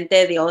 sa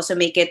Lente, they also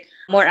make it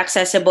more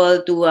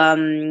accessible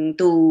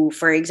to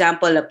for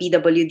example,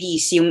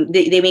 PWDs.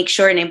 They make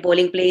sure na yung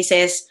polling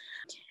places,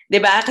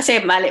 diba?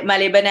 Kasi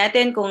mali ba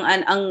natin kung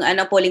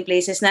ang polling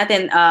places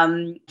natin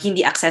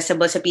hindi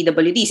accessible sa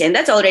PWDs, and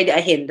that's already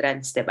a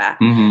hindrance, diba?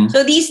 Mm-hmm.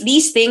 So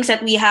these things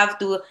that we have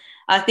to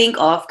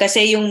think of,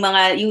 kasi yung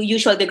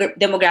usual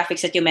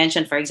demographics that you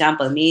mentioned, for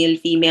example,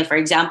 male, female, for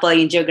example,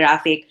 yung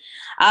geographic,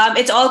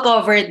 it's all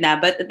covered na,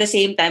 but at the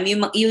same time,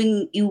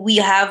 we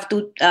have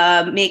to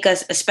make a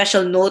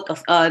special note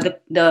of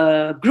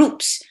the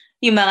groups,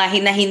 yung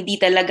mga hindi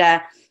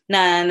talaga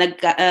na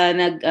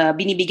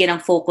binibigyan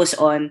ng focus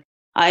on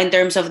in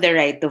terms of the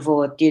right to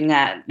vote, yun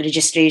nga,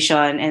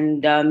 registration,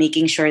 and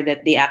making sure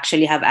that they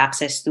actually have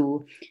access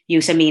to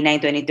yung sa May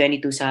 9,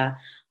 2022 sa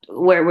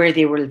where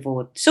they will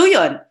vote. So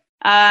yun,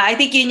 I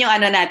think yun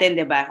yung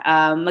natin, diba?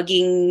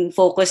 Maging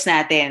focus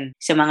natin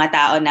sa mga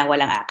tao na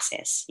walang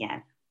access. Yan.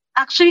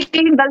 Actually,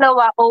 kayong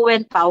dalawa,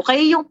 Owen, Pao, kayo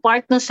yung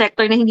part ng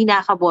sector na hindi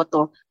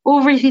nakaboto,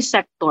 overseas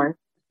sector.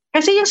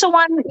 Kasi yung sa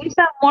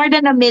more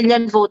than 1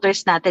 million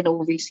voters natin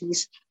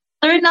overseas,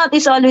 turnout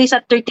is always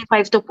at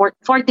 35 to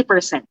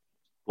 40%.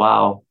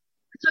 Wow.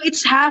 So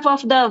it's half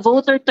of the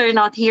voter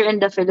turnout here in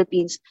the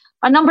Philippines.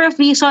 A number of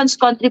reasons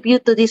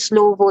contribute to this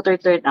low voter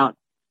turnout.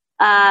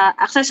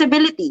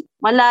 Accessibility.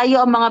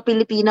 Malayo ang mga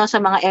Pilipino sa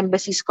mga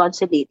embassies,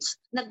 consulates.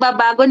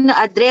 Nagbabago na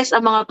address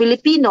ang mga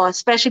Pilipino,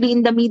 especially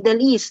in the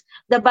Middle East.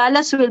 The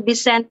ballots will be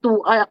sent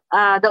to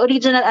the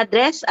original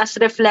address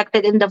as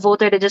reflected in the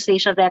voter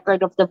registration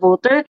record of the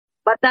voter.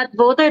 But that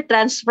voter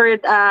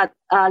transferred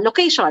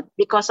location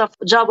because of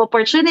job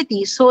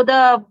opportunities. So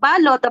the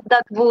ballot of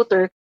that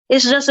voter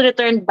is just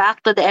returned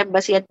back to the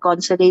embassy and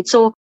consulate.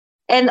 So,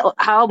 and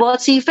how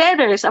about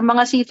seafarers? Ang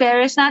mga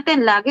seafarers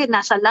natin lagi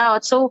nasa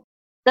laot. So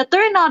the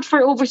turnout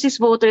for overseas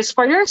voters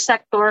for your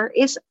sector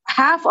is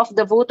half of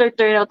the voter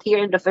turnout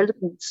here in the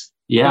Philippines.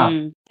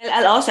 Yeah.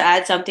 I'll also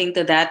add something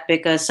to that,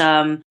 because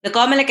the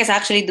COMELEC is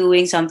actually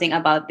doing something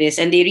about this,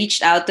 and they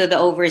reached out to the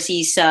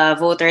overseas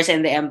voters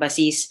and the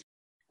embassies.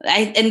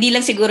 Hindi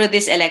lang siguro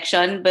this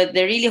election, but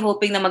they're really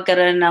hoping na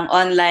magkaroon ng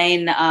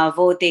online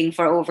voting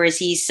for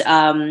overseas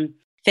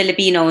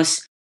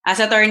Filipinos. As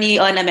Attorney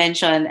Ona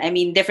mentioned, I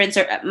mean,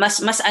 mas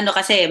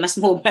kasi, mas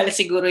mobile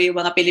siguro yung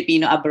mga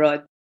Pilipino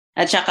abroad.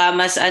 At saka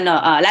mas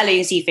lalo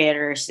yung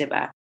seafarers,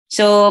 diba?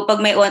 So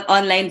pag may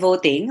online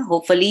voting,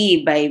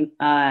 hopefully by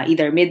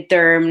either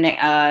midterm,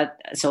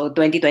 so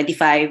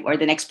 2025 or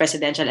the next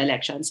presidential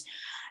elections,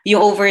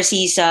 yung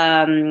overseas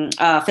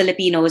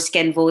Filipinos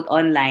can vote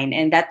online,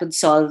 and that would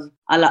solve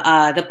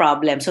the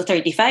problem. So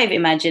 35,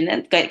 imagine,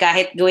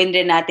 kahit gawin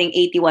rin nating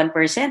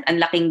 81%,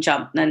 ang laking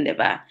jump nun,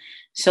 diba?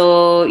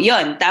 So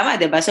yun, tama,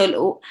 diba?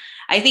 So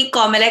I think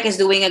COMELEC is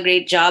doing a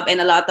great job,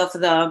 and a lot of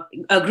the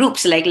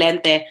groups like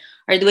Lente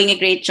are doing a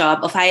great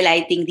job of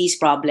highlighting these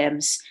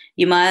problems.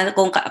 Yung mga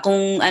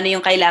kung ano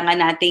yung kailangan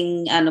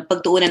nating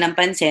pagtuunan ng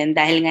pansin,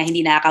 dahil nga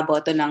hindi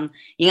nakakaboto ng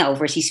yung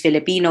overseas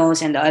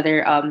Filipinos and the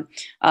other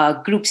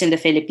groups in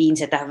the Philippines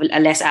that have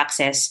less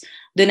access,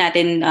 doon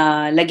natin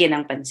lagyan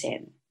ng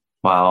pansin.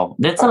 Wow,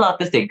 that's a lot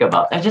to think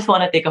about. I just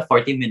want to take a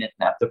 40-minute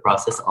nap to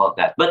process all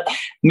that. But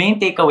my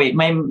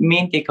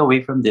main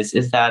takeaway from this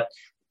is that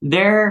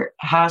there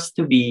has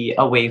to be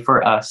a way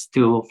for us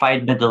to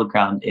find middle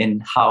ground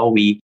in how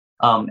we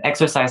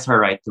exercise her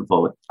right to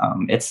vote.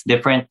 It's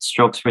different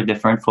strokes for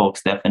different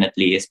folks,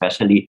 definitely,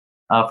 especially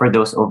for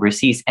those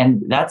overseas.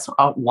 And that's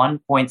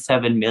 1.7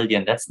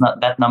 million.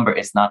 That number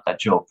is not a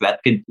joke.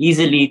 That could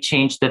easily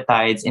change the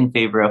tides in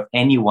favor of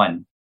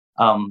anyone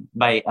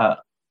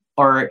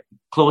or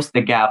close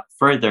the gap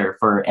further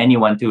for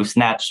anyone to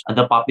snatch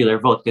the popular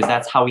vote, because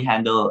that's how we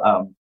handle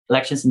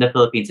elections in the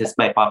Philippines, is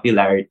by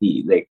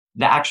popularity. Like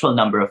the actual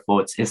number of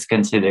votes is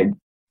considered,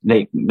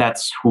 like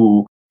that's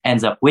who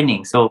ends up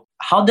winning. So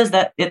how does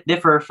it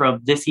differ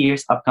from this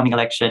year's upcoming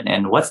election,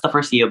 and what's the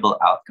foreseeable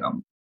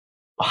outcome?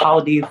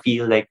 How do you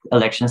feel like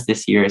elections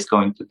this year is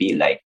going to be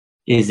like?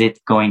 Is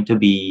it going to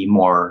be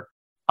more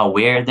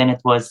aware than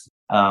it was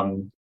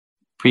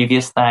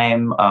previous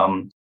time?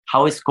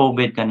 How is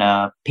COVID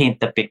gonna paint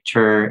the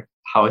picture?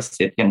 How is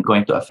it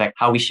going to affect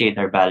how we shade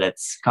our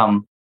ballots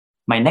come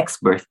my next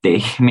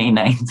birthday, May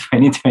 9th,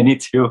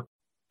 2022?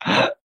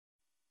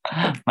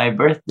 My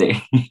birthday.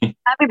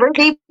 Happy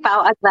birthday,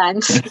 Pao,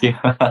 advance. Thank you.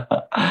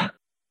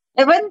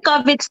 And when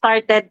COVID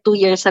started 2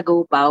 years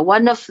ago, Pao,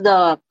 one of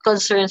the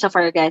concerns of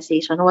our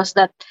organization was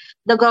that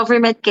the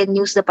government can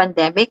use the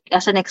pandemic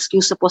as an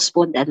excuse to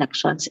postpone the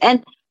elections.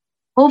 And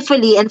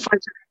hopefully, and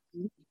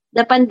fortunately,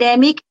 the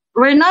pandemic,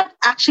 we're not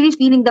actually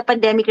feeling the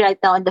pandemic right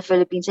now in the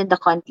Philippines, in the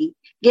country.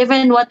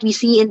 Given what we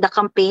see in the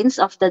campaigns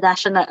of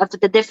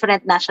the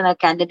different national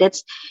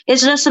candidates,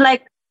 it's just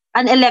like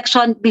an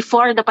election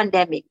before the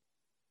pandemic.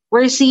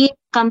 We're seeing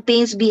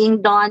campaigns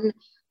being done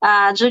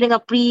during a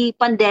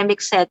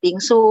pre-pandemic setting.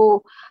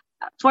 So,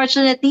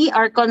 fortunately,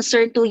 our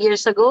concern 2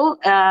 years ago,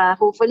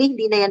 hopefully,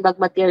 hindi na yan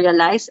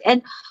mag-materialize.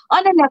 And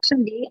on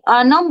election day,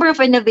 a number of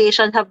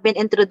innovations have been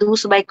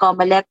introduced by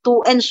COMELEC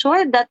to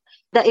ensure that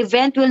the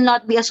event will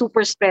not be a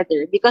super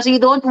spreader because we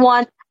don't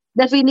want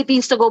the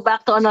Philippines to go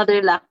back to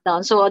another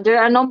lockdown. So there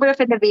are a number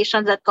of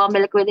innovations that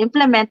COMELEC will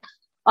implement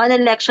on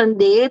election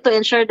day to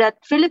ensure that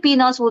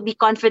Filipinos will be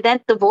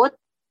confident to vote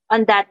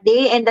on that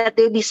day and that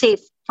they'll be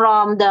safe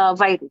from the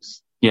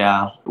virus.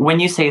 Yeah. When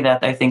you say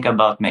that, I think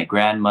about my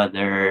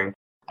grandmother.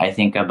 I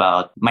think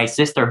about my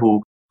sister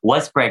who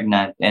was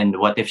pregnant and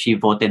what if she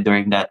voted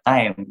during that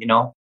time,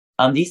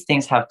 These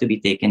things have to be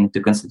taken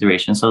into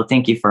consideration. So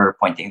thank you for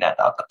pointing that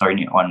out,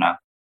 Attorney Ona.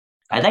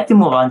 I'd like to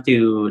move on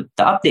to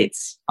the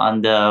updates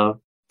on the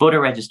voter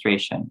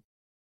registration.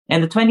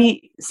 In the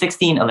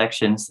 2016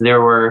 elections,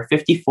 there were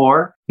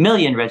 54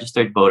 million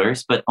registered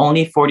voters, but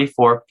only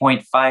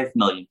 44.5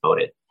 million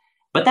voted.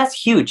 But that's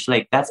huge,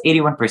 that's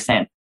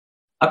 81%.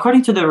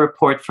 According to the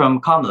report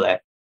from COMELEC,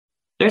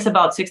 there's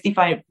about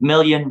 65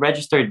 million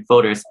registered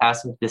voters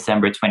as of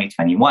December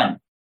 2021.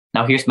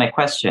 Now, here's my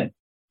question.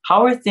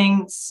 How are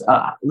things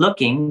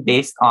looking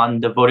based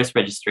on the voters'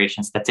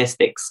 registration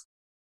statistics?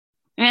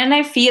 And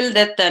I feel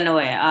that,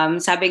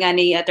 sabi nga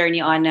ni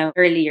Attorney Ona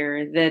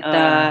earlier,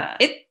 that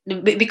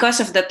because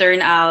of the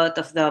turnout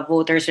of the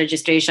voters'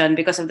 registration,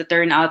 because of the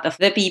turnout of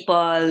the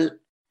people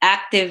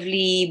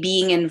actively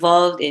being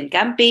involved in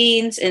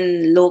campaigns,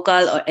 in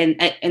local or in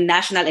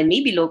national and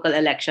maybe local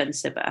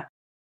elections, diba?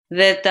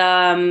 That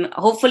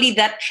hopefully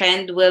that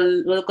trend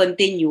will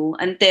continue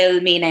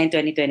until May 9,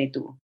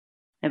 2022.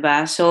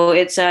 Diba? So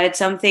it's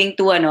something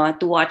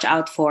to watch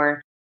out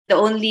for. The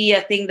only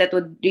thing that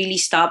would really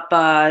stop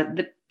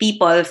the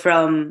people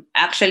from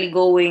actually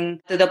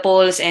going to the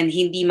polls and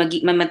hindi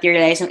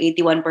materialize ng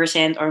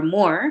 81% or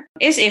more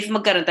is if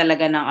magkaroon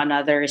talaga ng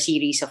another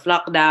series of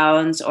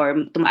lockdowns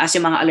or tumaas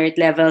yung mga alert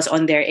levels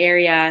on their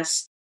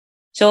areas.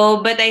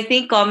 So, but I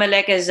think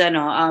COMELEC is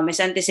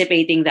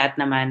anticipating that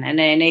naman.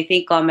 And I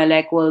think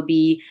COMELEC will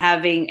be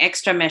having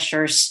extra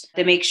measures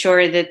to make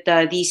sure that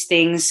these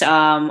things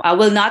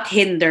will not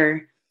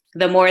hinder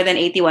the more than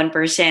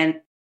 81%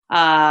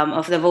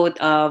 of the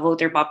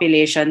voter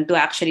population to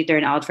actually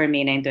turn out for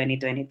May 9,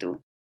 2022.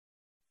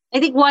 I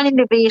think one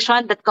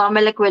innovation that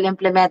COMELEC will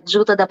implement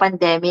due to the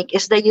pandemic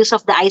is the use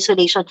of the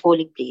isolation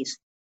polling place.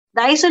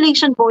 The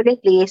isolation polling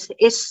place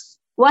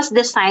was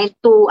designed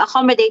to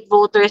accommodate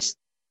voters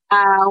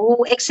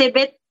who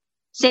exhibit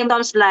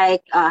symptoms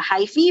like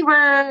high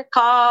fever,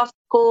 cough,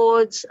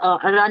 colds, a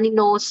runny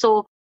nose.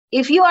 So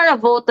if you are a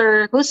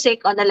voter who's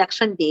sick on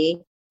election day,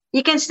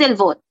 you can still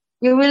vote.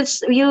 You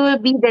will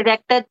be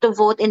directed to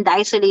vote in the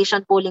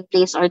isolation polling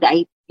place or the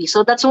IPP.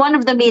 So that's one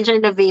of the major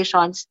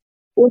innovations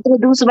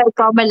introduced by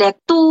COMELEC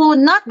to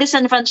not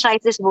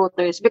disenfranchise these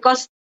voters,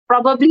 because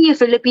probably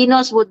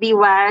Filipinos would be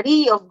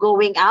wary of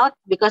going out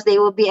because they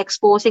will be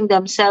exposing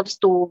themselves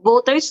to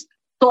voters,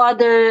 to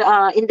other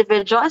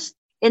individuals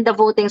in the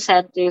voting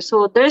center.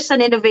 So there's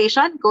an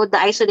innovation called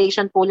the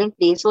isolation polling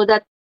place so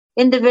that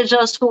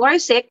individuals who are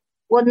sick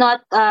will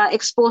not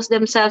expose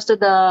themselves to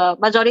the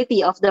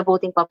majority of the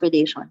voting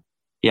population.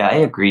 Yeah, I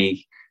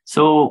agree.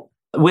 So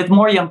with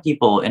more young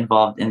people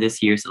involved in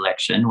this year's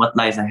election, what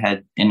lies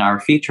ahead in our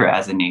future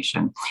as a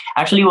nation?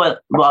 Actually,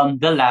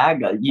 the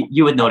lag,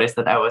 you would notice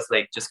that I was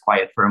just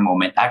quiet for a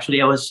moment.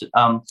 Actually, I was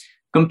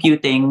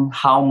computing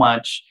how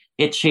much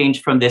it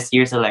changed from this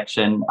year's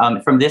election,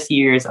 from this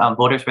year's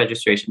voters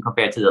registration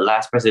compared to the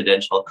last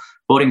presidential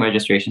voting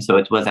registration. So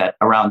it was at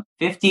around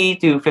 50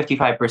 to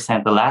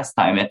 55% the last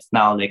time. It's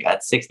now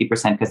at 60%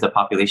 because the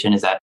population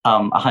is at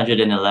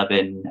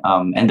 111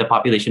 and the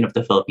population of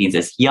the Philippines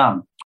is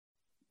young.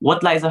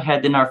 What lies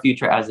ahead in our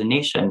future as a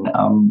nation,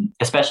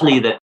 especially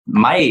that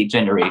my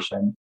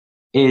generation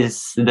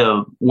is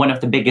one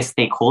of the biggest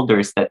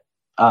stakeholders that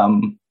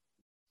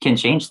can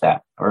change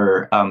that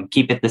or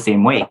keep it the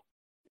same way.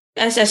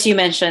 As you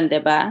mentioned,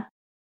 diba?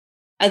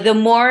 The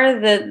more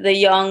the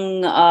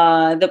young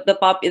the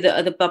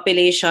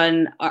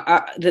population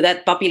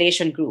that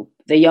population group,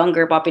 the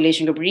younger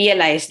population group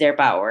realize their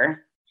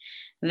power,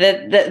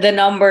 the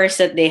numbers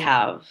that they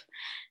have,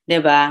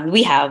 diba?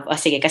 We have,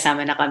 sige,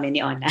 kasama na kami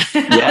ni Ona.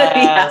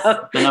 Yes,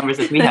 the numbers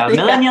that we have,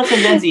 millennials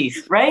and Gen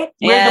Zs, right?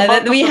 Yeah,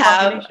 that we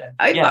have.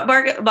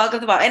 Bulk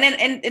of the population.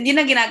 And yun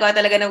ang ginagawa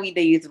talaga ng We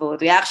the Youth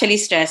Vote. We actually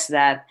stress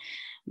that.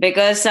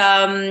 Because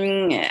a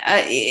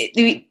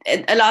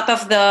lot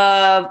of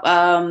the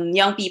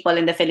young people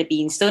in the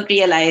Philippines don't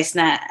realize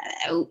na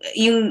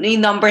yung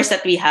numbers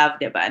that we have,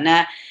 diba?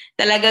 Na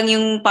talagang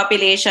yung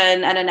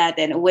population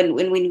natin when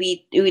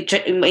we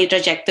may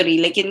trajectory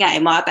like yun nga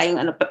mga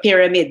tayong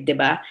pyramid, 'di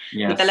ba?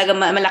 Yes. Talagang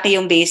malaki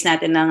yung base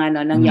natin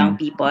ng young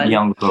people.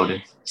 Young voters.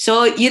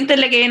 So yun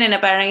talaga yun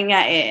na parang yun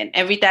nga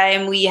every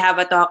time we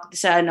have a talk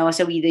sa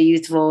We the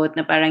Youth Vote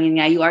na parang yun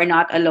nga, you are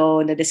not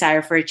alone. The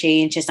desire for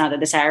change is not a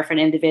desire for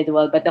an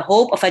individual but the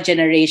hope of a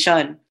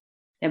generation,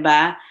 'di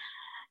ba?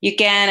 You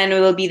can and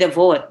will be the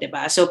vote, 'di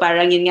ba? So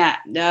parang yun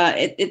nga,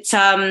 it's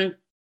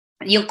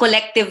yung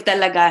collective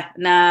talaga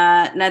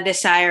na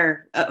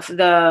desire of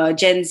the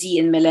Gen Z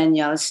and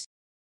millennials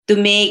to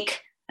make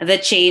the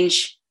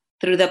change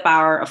through the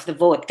power of the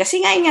vote.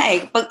 Kasi nga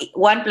pag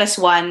 1 +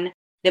 1,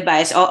 'di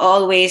ba, is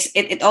always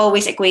it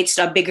always equates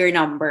to a bigger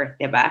number,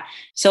 'di ba?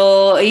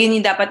 So yun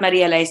yung dapat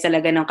ma-realize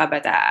talaga ng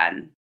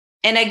kabataan.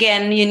 And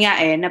again, yun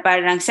nga na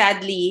parang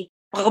sadly,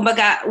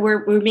 kumbaga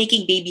we're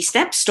making baby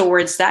steps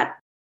towards that.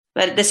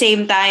 But at the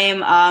same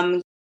time,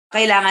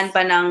 kailangan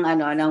pa ng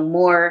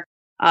more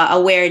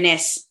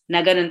awareness na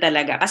ganun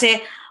talaga. Kasi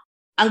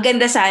ang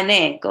ganda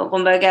sana kung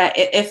kumbaga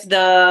if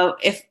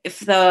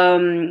the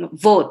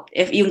vote,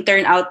 if yung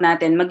turnout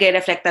natin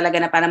magre-reflect talaga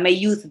na parang may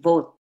youth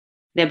vote,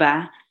 'di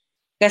ba?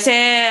 Kasi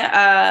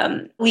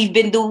we've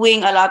been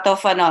doing a lot of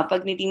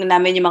pag titingnan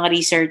namin yung mga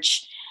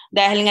research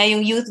dahil nga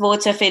yung youth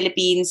vote sa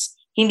Philippines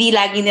hindi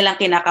lagi nilang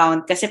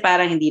kinakount kasi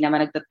parang hindi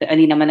naman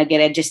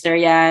nagre-register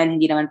yan,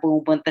 hindi naman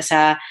pumupunta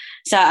sa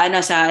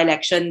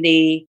election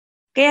day.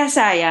 Kaya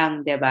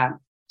sayang, 'di ba?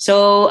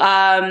 So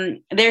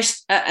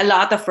there's a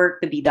lot of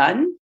work to be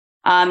done.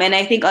 And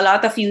I think a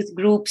lot of youth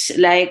groups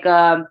like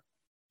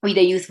We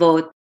the Youth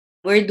Vote,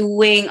 we're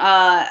doing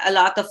a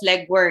lot of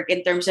legwork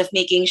in terms of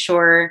making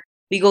sure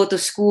we go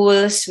to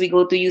schools, we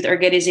go to youth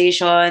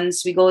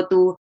organizations, we go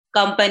to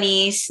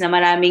companies na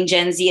maraming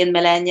Gen Z and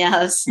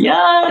millennials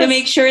to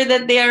make sure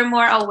that they are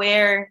more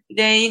aware.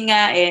 Yun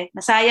nga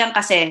nasayang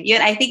kasi.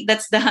 Yun, I think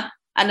that's the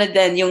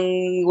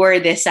yung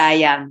word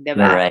sayang, 'di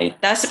ba? Right.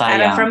 Tapos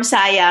parang from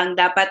sayang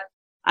dapat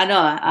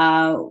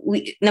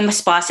na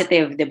mas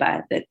positive, 'di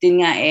ba? That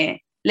yun nga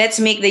let's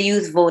make the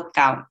youth vote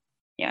count.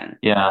 Yan.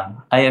 Yeah,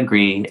 I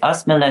agree.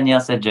 Us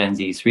millennials and Gen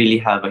Zs really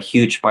have a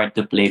huge part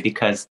to play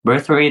because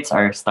birth rates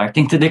are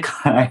starting to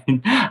decline.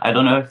 I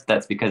don't know if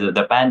that's because of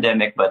the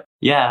pandemic, but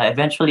yeah,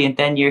 eventually in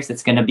 10 years,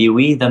 it's going to be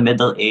we, the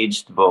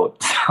middle-aged vote.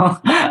 So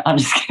I'm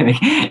just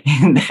kidding.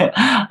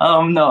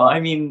 No,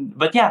 I mean,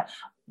 but yeah,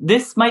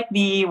 this might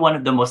be one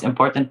of the most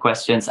important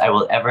questions I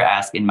will ever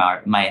ask in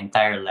my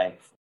entire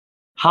life.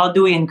 How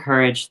do we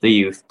encourage the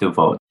youth to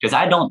vote? Because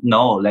I don't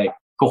know, like,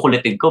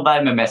 kukulitin ko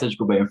ba? May message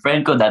ko ba yung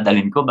friend ko?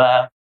 Dadalhin ko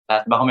ba?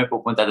 At baka may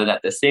pupunta doon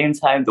at the same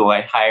time? Do I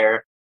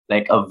hire,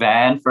 like, a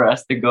van for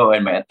us to go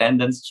and my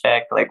attendance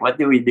check? Like, what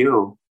do we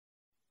do?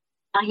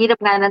 Ang hirap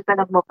nga ng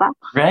tanong mo pa.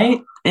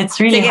 Right? It's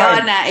really Sige,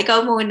 hard.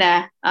 ikaw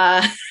muna.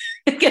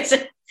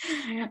 Kasi,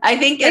 I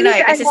think,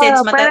 kasi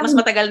since mas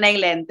matagal na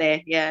yung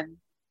lente. Yan.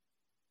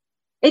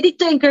 I think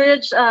to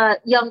encourage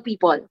young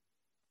people,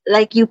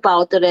 like you,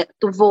 Pao, to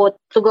vote,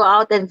 to go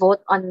out and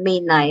vote on May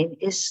 9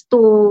 is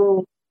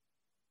to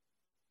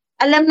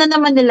alam na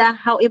naman nila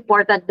how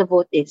important the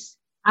vote is.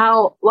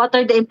 What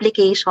are the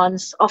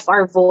implications of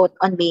our vote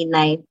on May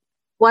 9?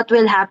 What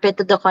will happen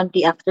to the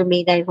country after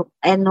May 9?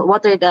 And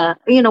what are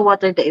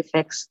the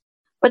effects?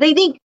 But I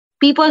think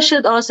people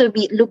should also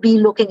be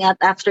looking at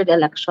after the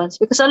elections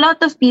because a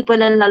lot of people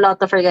and a lot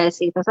of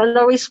organizations will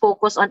always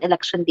focus on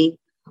election day,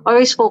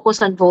 always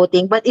focus on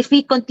voting. But if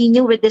we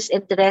continue with this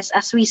interest,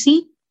 as we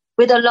see,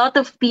 with a lot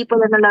of people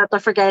and a lot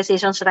of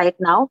organizations right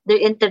now, their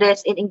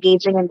interest in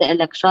engaging in the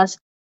elections.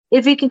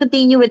 If we can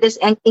continue with this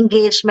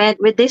engagement,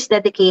 with this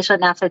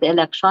dedication after the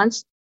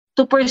elections,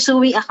 to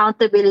pursuing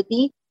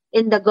accountability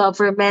in the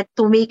government,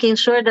 to making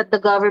sure that the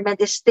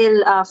government is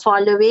still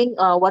following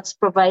what's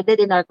provided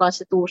in our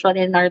constitution,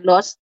 in our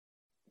laws,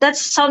 that's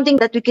something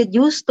that we could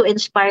use to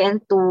inspire and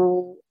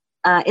to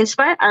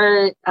inspire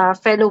our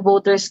fellow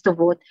voters to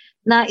vote.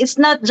 Now, it's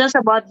not just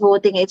about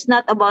voting. It's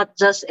not about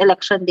just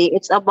election day.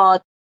 It's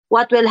about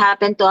what will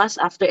happen to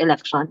us after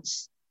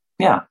elections.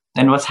 Yeah,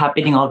 and what's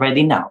happening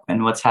already now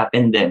and what's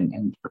happened then.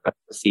 And for us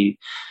to see,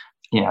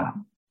 yeah.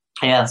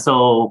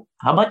 So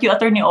how about you,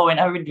 Attorney Owen?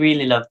 I would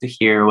really love to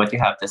hear what you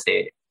have to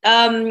say.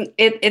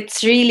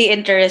 It's really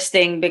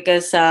interesting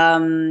because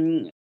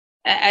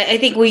I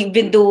think we've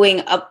been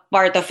doing a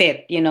part of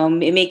it,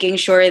 making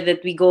sure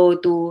that we go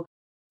to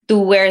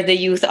where the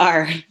youth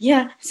are.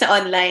 Yeah, sa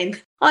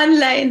online.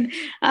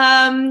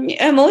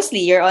 Mostly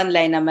you're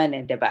online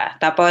naman diba?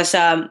 Tapos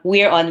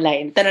we're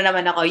online. Tanong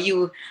naman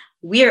ako,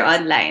 we're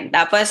online.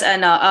 Tapos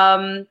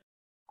and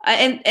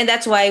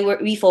that's why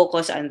we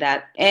focus on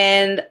that.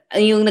 And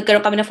yung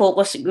nagkaroon kami na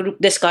focus group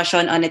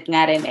discussion on it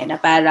nga rin na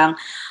parang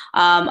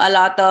a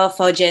lot of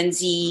Gen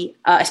Z,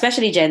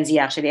 especially Gen Z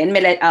actually, and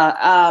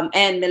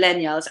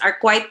millennials are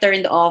quite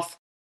turned off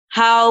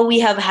how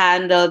we have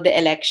handled the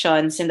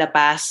elections in the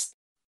past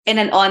in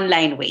an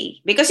online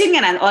way. Because yun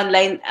nga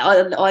online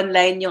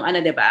yung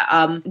diba?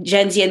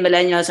 Gen Z and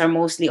millennials are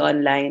mostly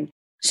online.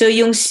 So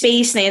yung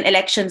space na yun,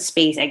 election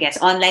space, I guess,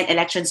 online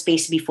election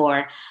space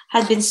before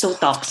had been so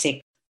toxic.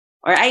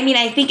 Or I mean,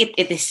 I think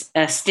it is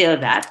still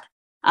that.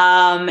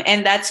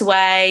 And that's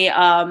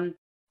why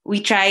we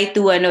try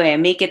to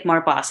make it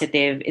more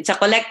positive. It's a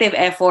collective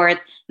effort,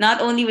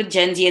 not only with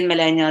Gen Z and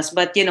millennials,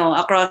 but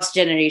across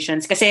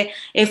generations. Kasi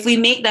if we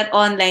make that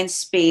online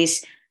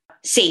space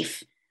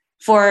safe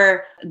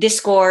for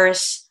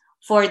discourse,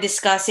 for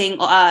discussing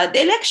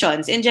the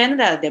elections in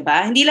general, 'di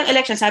ba? Hindi lang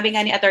elections, sabi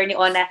nga ni Attorney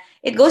Ona,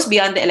 it goes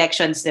beyond the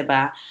elections, 'di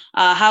ba?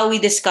 How we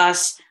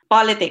discuss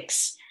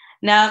politics,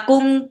 na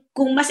kung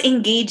mas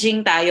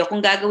engaging tayo,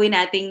 kung gagawin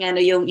natin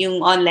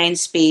yung online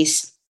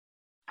space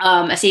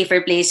a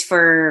safer place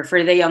for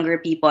the younger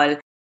people,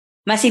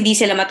 mas hindi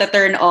sila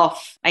mata-turn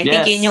off. I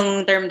think yun yung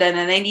term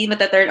na hindi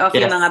mata-turn off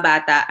yung mga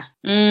bata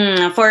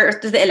for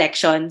to the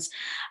elections.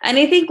 And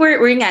I think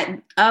we're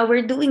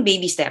doing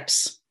baby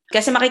steps.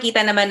 Kasi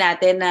makikita naman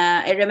natin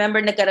na, I remember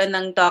nagkaroon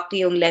ng talk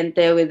yung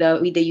Lente with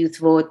the youth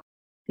vote,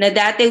 na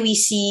dati we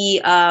see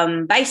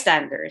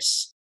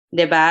bystanders,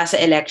 'di ba, sa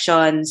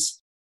elections.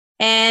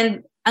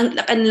 And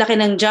ang laki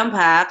ng jump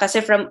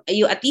kasi from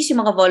at least yung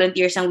mga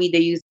volunteers ng with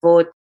the youth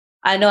vote,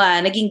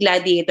 naging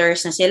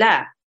gladiators na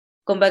sila.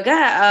 Kumbaga,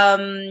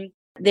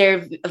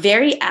 they're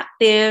very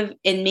active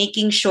in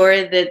making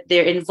sure that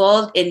they're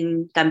involved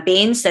in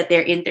campaigns that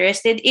they're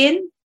interested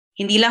in.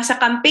 Hindi lang sa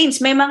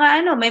campaigns, may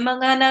mga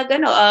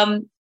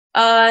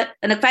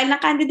nag-file ng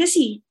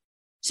candidacy.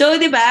 So,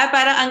 'di ba,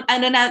 parang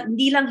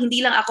hindi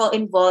lang ako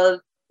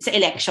involved sa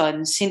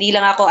elections, hindi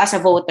lang ako as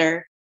a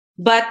voter,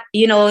 but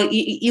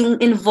yung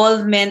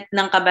involvement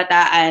ng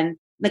kabataan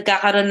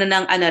nagkakaroon na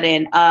ng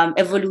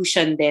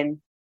evolution din.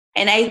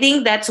 And I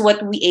think that's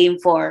what we aim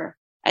for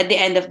at the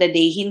end of the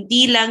day.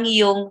 Hindi lang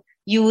yung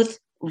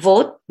youth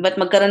vote, but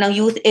magkaroon ng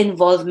youth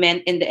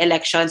involvement in the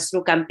elections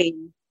through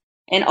campaign.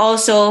 And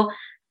also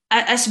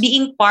as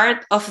being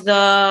part of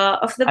the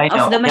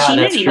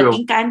machinery,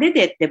 maging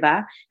candidate, 'di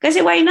ba?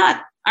 Kasi why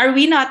not? Are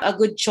we not a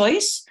good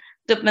choice?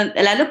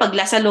 Lalo pag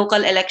sa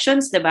local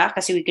elections, 'di ba?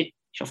 Kasi we can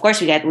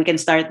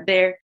start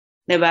there,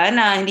 'di ba?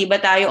 Na hindi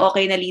ba tayo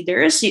okay na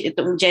leaders,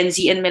 itong Gen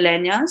Z and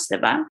millennials, 'di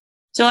ba?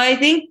 So I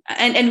think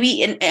and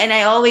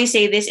I always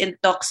say this in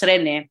talks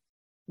rin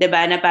 'di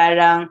ba, na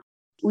parang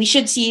we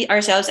should see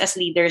ourselves as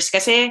leaders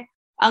kasi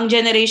ang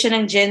generation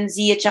ng Gen Z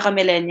at saka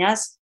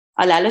millennials,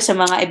 lalo sa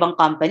mga ibang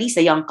companies,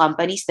 the young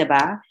companies, 'di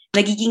ba?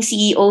 Nagiging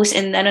CEOs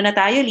and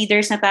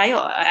leaders na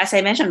tayo. As I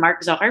mentioned,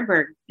 Mark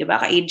Zuckerberg, 'di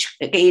ba?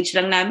 Ka-age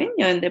lang namin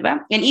 'yun, 'di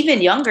ba? And even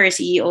younger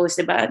CEOs,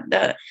 'di ba?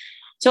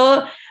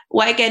 So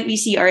why can't we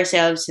see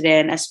ourselves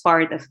then as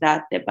part of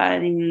that, 'di ba?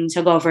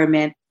 Sa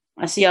government,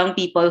 as young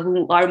people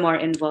who are more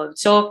involved.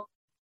 So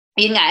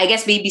yun nga, I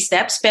guess baby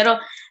steps,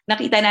 pero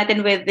nakita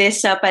natin with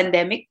this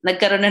pandemic,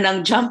 nagkaroon na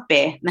ng jump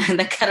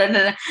nagkaroon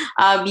na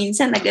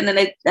minsan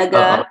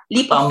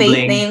leap of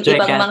faith na yung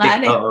ibang mga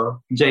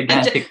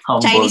gigantic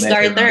tumble Chinese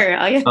garter.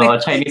 Ayun.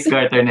 Chinese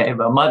garter na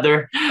iba.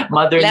 Mother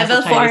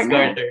level na sa Chinese 4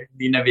 garter.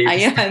 Hindi na baby.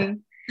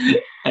 Ayun.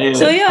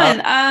 So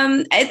yun,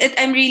 I'm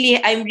really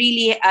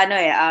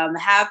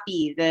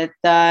happy that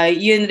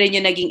yun rin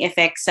yung naging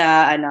effect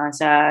sa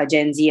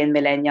Gen Z and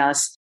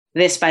millennials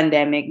this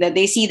pandemic, that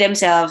they see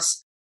themselves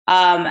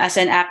as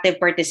an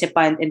active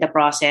participant in the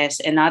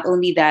process, and not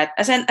only that,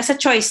 as a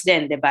choice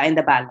then, diba, in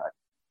the ballot.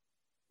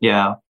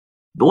 Yeah.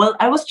 Well,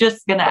 I was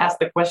just gonna ask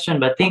the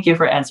question, but thank you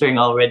for answering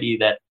already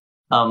that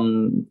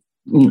on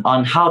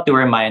how to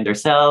remind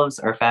ourselves,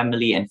 our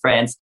family and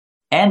friends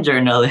and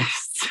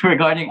journalists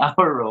regarding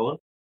our role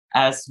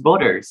as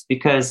voters.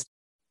 Because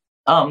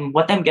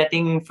what I'm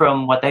getting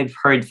from what I've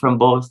heard from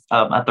both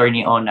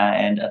Attorney Ona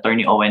and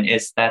Attorney Owen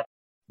is that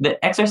the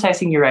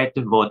exercising your right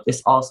to vote is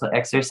also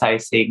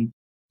exercising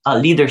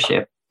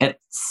leadership.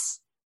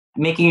 It's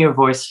making your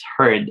voice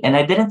heard. And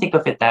I didn't think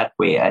of it that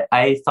way.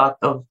 I thought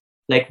of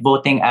like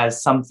voting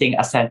as something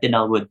a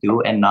sentinel would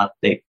do and not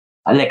like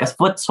a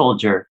foot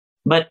soldier.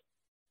 But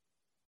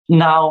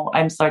now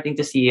I'm starting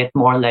to see it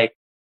more like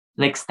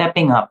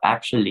stepping up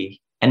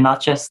actually, and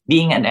not just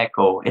being an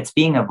echo. It's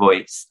being a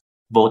voice,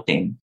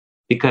 voting.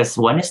 Because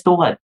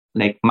 1:1,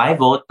 like my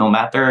vote, no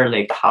matter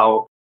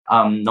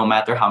no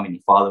matter how many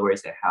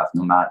followers I have,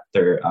 no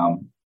matter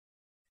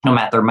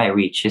my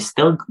reach, is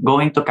still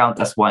going to count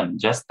as one,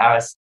 just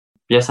as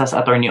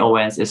Attorney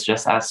Owens is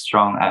just as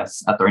strong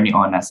as Attorney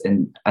Onas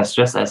and as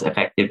just as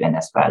effective and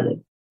as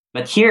valid.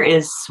 But here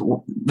is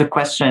the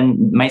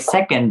question. My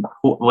second,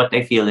 what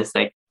I feel is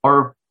like,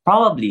 or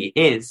probably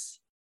is,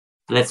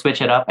 let's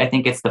switch it up. I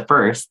think it's the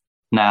first,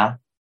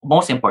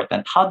 most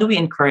important. How do we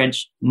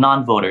encourage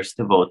non-voters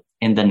to vote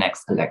in the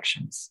next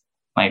elections?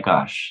 My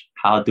gosh,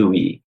 how do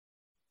we?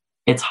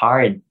 It's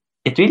hard.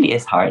 It really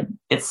is hard.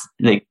 It's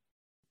like,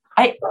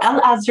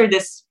 I'll answer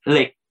this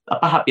like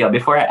pahapya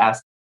before I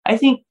ask. I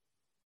think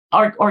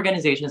our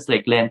organizations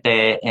like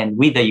Lente and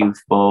We the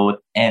Youth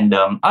Vote and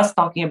us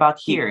talking about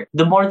here,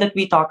 the more that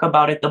we talk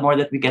about it, the more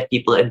that we get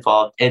people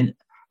involved. And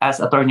as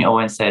Attorney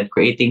Owen said,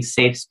 creating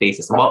safe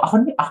spaces. Well,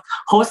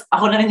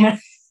 ako na rin yun.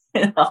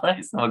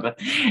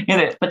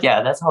 But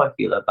yeah, that's how I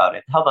feel about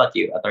it. How about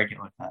you, Attorney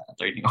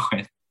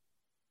Owen?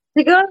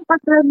 Siguro,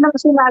 patulad ng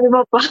sinabi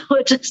mo pa,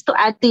 just to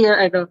add to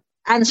your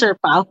answer,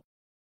 Pao.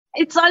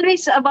 It's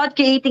always about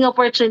creating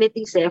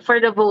opportunities for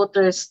the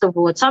voters to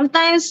vote.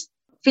 Sometimes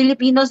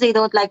Filipinos, they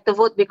don't like to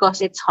vote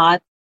because it's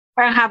hot.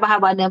 Parang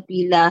haba-haba ng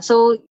pila.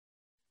 So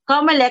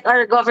COMELEC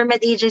or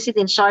government agency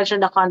in charge of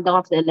the conduct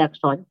of the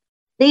election,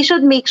 they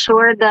should make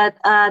sure that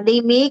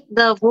they make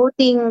the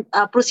voting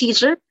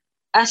procedure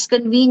as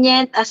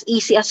convenient, as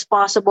easy as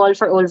possible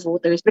for all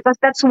voters. Because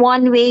that's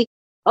one way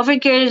of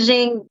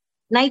encouraging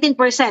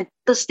 19%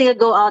 to still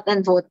go out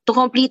and vote, to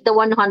complete the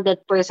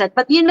 100%.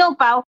 But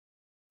Pao,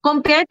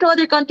 compared to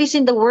other countries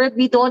in the world,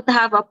 we don't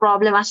have a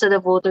problem as to the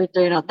voter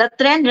turnout. The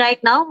trend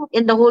right now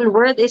in the whole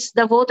world is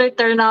the voter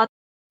turnout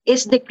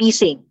is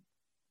decreasing.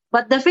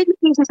 But the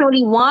Philippines is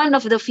only one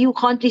of the few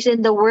countries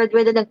in the world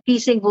with an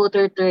increasing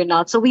voter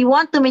turnout. So we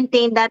want to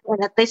maintain that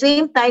and at the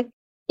same time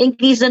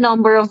increase the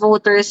number of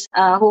voters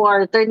who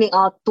are turning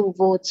out to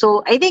vote.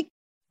 So I think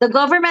the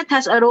government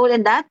has a role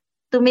in that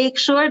to make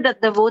sure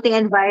that the voting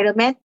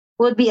environment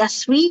will be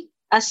as free,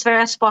 as fair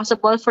as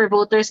possible for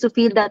voters to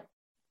feel that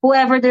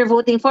whoever they're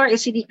voting for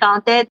is really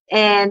counted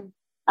and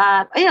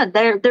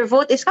their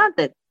vote is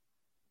counted.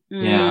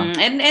 Yeah.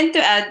 And to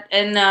add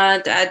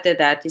to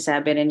that, yung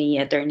sabi na ni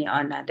Attorney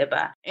Ona,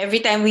 diba? Every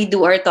time we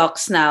do our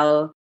talks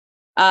now,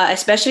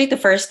 especially to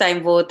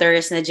first-time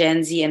voters na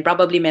Gen Z and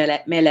probably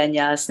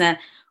millennials, na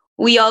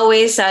we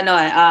always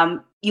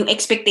yung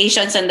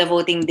expectations on the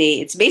voting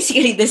day, it's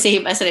basically the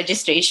same as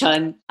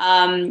registration.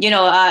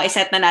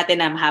 Iset na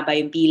natin na mahaba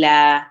yung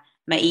pila,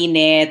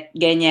 mainit,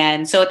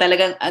 ganyan. So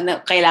talagang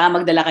kailangan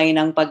magdala kayo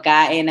ng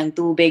pagkain, ng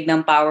tubig,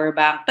 ng power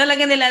bank.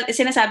 Talagang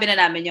sinasabi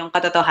na namin yung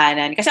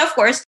katotohanan. Kasi of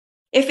course,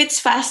 if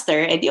it's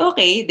faster, edi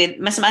okay, then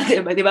mas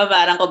maganda, di ba?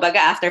 Parang kumbaga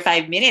after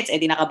 5 minutes,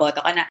 edi nakaboto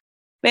ka na.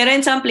 Pero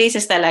in some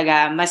places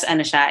talaga, mas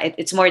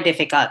it's more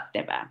difficult,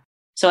 di ba?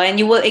 So, and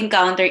you will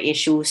encounter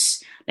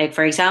issues. Like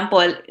for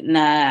example,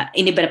 na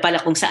iniba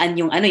pala kung saan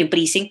yung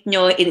precinct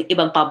nyo,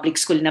 ibang public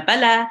school na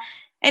pala.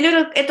 And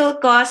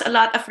it'll cause a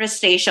lot of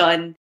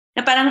frustration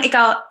na parang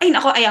ikaw,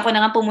 ayoko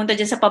na nga pumunta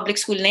dyan sa public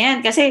school na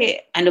yan kasi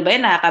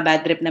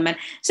nakaka-bad trip naman.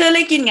 So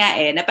like yun nga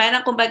na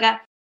parang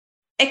kumbaga,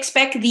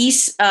 expect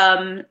these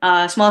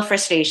small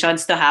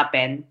frustrations to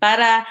happen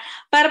para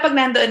pag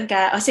nandoon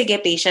ka, sige,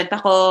 patient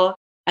ako,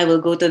 I will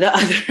go to the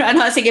other,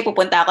 sige,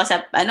 pupunta ako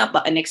sa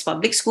next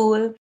public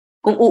school.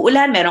 Kung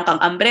uulan, meron kang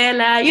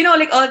umbrella.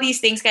 Like all these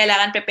things,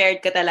 kailangan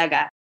prepared ka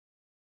talaga.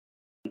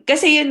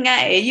 Kasi yun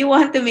nga you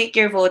want to make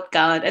your vote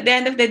count. At the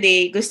end of the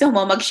day, gusto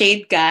mo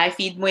mag-shade ka,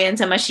 feed mo yan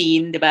sa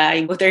machine, di ba?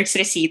 Yung voter's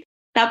receipt.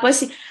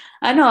 Tapos,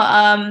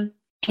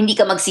 hindi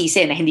ka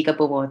magsisi na hindi ka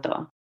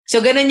pumoto. So,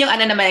 ganun yung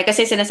naman,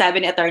 kasi sinasabi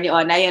ni Attorney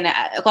Ona, yun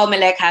na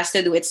COMELEC has to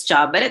do its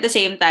job. But at the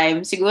same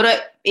time, siguro,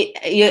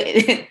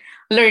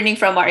 learning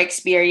from our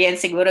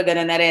experience, siguro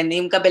ganun na rin,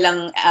 yung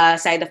kabilang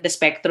side of the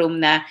spectrum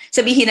na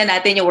sabihin na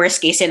natin yung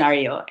worst case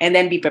scenario and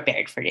then be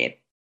prepared for it.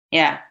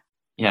 Yeah.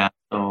 Yeah.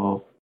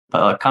 So,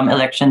 come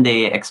election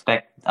day,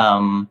 expect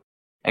 17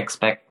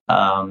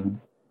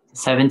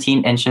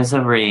 inches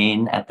of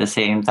rain, at the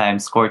same time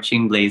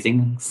scorching,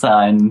 blazing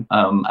sun,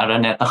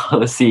 Araneta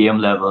Coliseum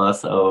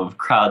levels of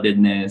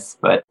crowdedness,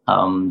 but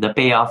the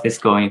payoff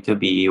is going to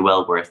be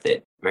well worth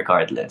it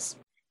regardless.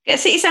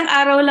 Kasi isang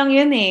araw lang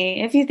yun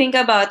if you think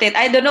about it.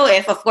 I don't know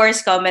if, of course,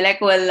 COMELEC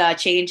will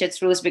change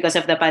its rules because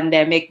of the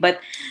pandemic,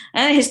 but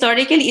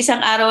historically,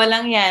 isang araw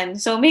lang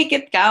yan. So make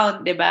it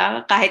count, di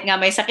ba? Kahit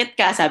nga may sakit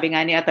ka, sabi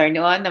nga ni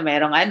Attorney On na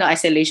mayroong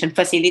isolation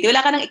facility,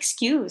 wala ka ng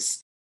excuse.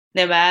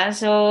 Diba?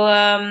 So,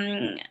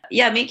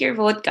 make your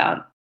vote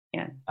count.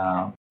 Yeah.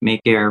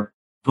 Make your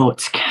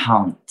votes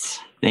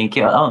count. Thank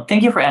you. Oh,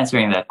 thank you for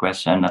answering that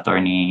question,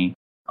 Attorney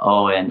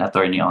O and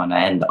Attorney Ona,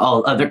 and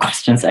all other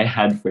questions I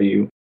had for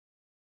you.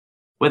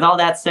 With all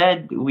that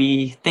said,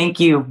 we thank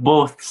you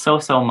both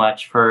so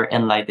much for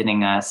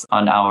enlightening us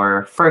on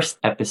our first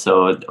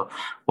episode.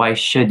 Why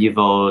should you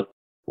vote?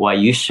 Why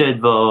you should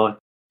vote?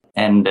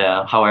 And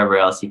however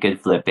else you could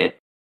flip it.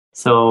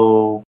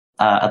 So,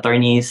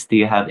 attorneys, do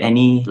you have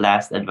any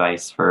last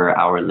advice for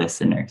our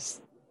listeners?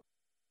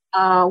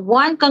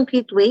 One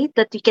concrete way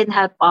that we can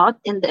help out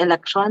in the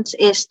elections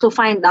is to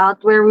find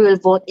out where we will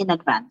vote in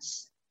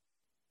advance.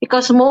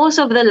 Because most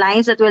of the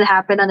lines that will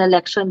happen on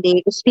election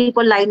day is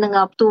people lining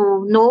up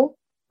to know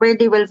where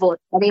they will vote.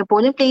 Yung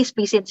polling place,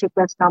 precinct,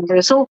 sequence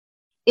number. So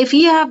if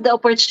you have the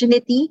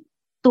opportunity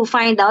to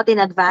find out in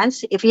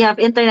advance, if you have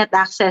internet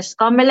access,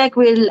 COMELEC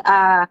will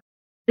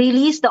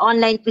release the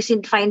online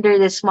precinct finder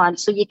this month.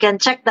 So you can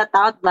check that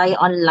out by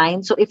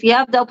online. So if you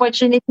have the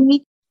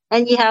opportunity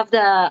and you have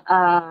the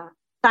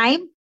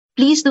time,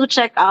 please do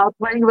check out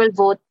where you will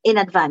vote in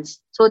advance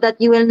so that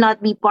you will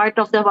not be part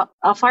of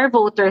our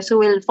voters who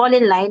will fall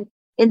in line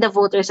in the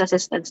voters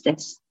assistance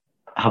desk.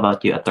 How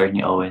about you,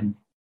 Attorney Owen?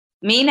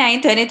 May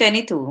 9,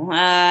 2022.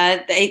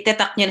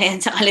 Itatak nyo na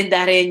yan sa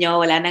kalendaryo nyo.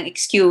 Wala nang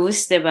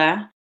excuse, di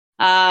ba?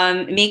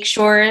 Make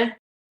sure,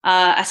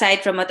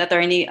 aside from what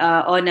Attorney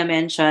Ona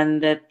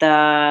mentioned, that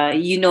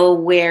you know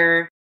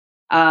where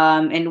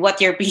and what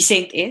your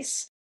precinct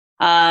is.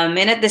 And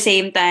at the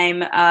same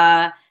time,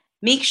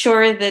 make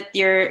sure that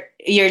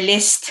your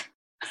list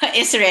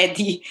is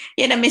ready.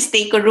 Yan ang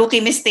mistake ko.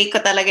 Rookie mistake ko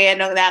talaga yan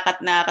nung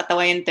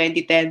nakakatawa yung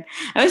 2010.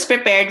 I was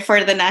prepared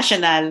for the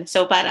national.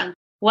 So parang,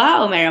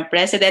 wow, mayroong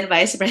president,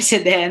 vice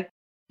president,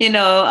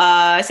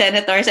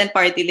 senators and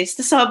party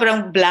list. So,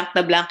 sobrang blank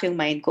na blank yung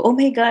mind ko. Oh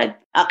my God.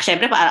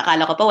 Siyempre,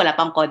 akala ko pa wala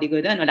pang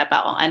kodigo doon. Wala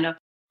pa akong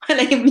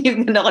wala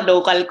yung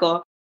local ko.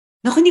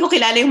 Naku, hindi ko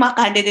kilala yung mga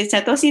candidates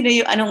na to. Sino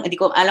yung hindi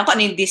ko alam ko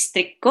ano yung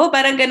district ko.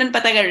 Parang ganun pa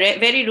talaga.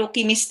 Very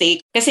rookie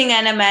mistake. Kasi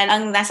nga naman,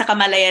 ang nasa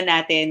kamalayan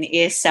natin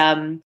is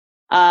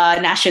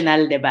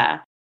national,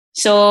 diba?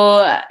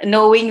 So,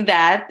 knowing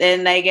that,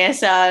 and I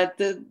guess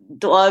to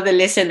all the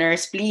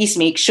listeners, please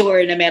make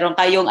sure na meron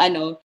kayong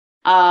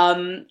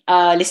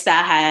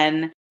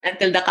listahan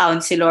until the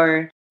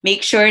councilor.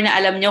 Make sure na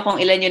alam nyo kung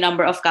ilan yung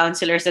number of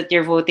councilors that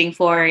you're voting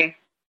for.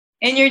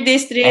 In your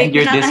district,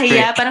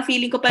 nakakahiya. Parang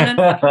feeling ko pa nun,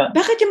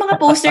 bakit yung mga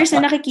posters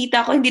na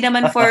nakikita ko, hindi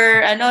naman for,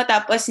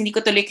 tapos hindi ko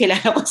tuloy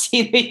kilala kung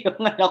sino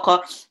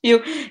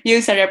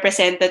yung sa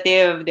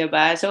representative,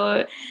 diba?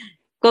 So,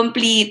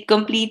 complete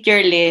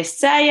your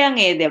list. Sayang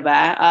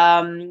diba?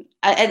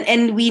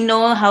 And we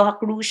know how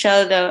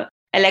crucial the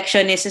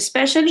election is,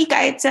 especially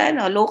kahit sa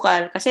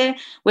local. Kasi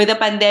with the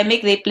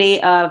pandemic, they play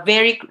a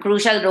very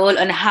crucial role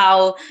on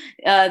how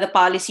the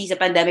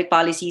pandemic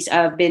policies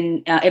have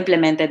been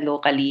implemented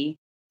locally.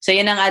 So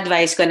yun ang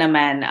advice ko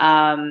naman.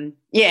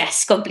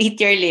 Yes,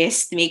 complete your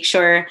list. Make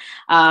sure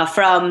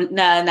from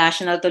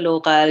national to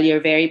local,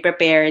 you're very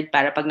prepared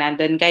para pag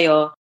nandun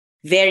kayo,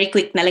 very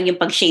quick na lang yung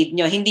pag-shade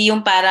nyo. Hindi yung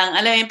parang,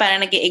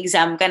 parang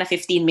nag-i-exam ka na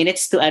 15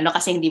 minutes to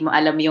kasi hindi mo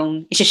alam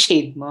yung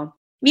i-shade mo.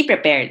 Be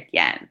prepared.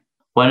 Yan.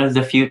 One of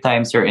the few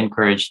times you're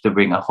encouraged to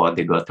bring a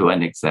código to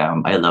an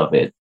exam. I love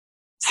it.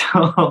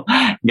 So,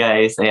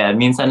 guys, ayan,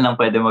 minsan lang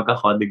pwede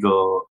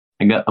magka-código.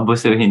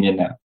 Abusuhin nyo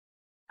na.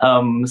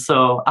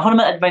 So, ako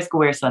naman advice ko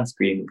wear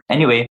sunscreen.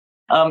 Anyway,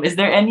 is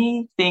there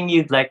anything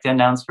you'd like to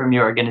announce from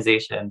your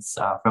organizations,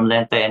 from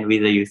Lente and We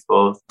the Youth,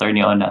 both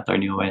Attorney Ona,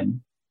 Attorney Owen?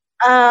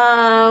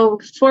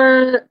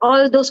 For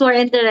all those who are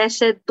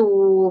interested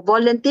to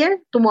volunteer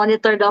to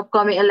monitor the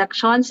upcoming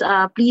elections,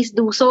 please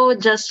do so.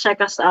 Just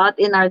check us out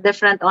in our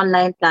different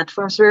online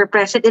platforms. We're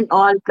present in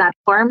all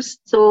platforms,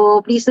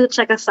 so please do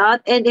check us out.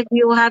 And if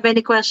you have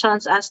any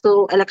questions as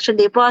to election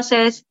day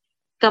process,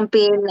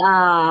 campaign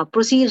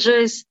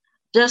procedures,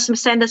 just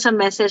send us a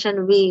message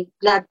and we're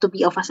glad to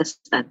be of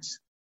assistance.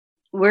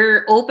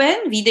 We're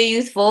open, We the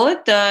Youth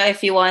Vote,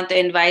 if you want to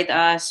invite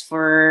us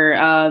for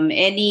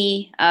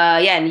any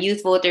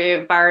youth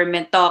voter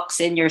empowerment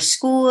talks in your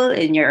school,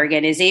 in your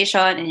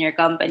organization, in your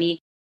company.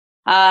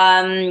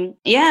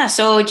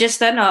 So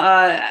just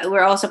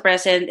we're also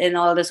present in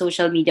all the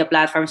social media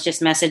platforms.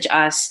 Just message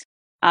us.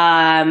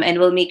 And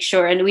we'll make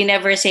sure, and we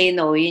never say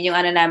no. Yun yung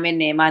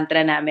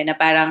mantra namin na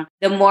parang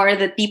the more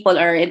that people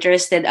are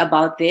interested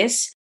about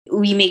this,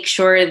 we make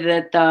sure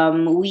that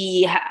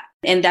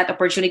and that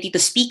opportunity to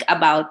speak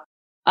about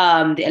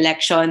the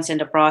elections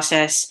and the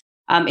process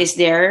is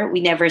there.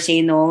 We never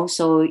say no.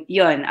 So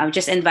yun,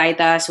 just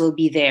invite us. We'll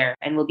be there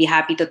and we'll be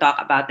happy to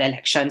talk about the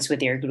elections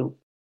with your group.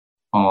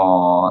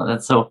 Oh,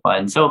 that's so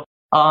fun. So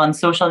on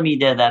social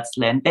media, that's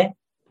Lente?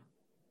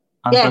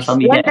 Yes, social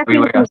media Lente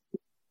everywhere else.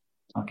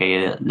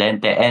 Okay,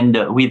 Lente and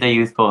We the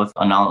Youth both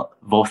on all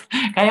both.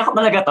 Kaya ko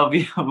talaga to,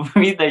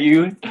 We the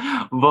Youth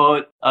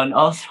vote on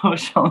all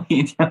social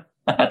media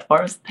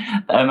platforms.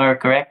 Am I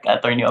correct,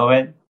 Attorney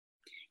Owen?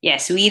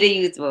 Yes, We the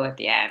Youth vote.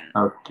 Yeah.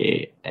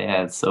 Okay,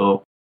 ayan.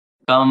 So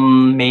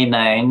come May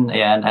 9,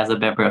 ayan, as a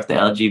member of the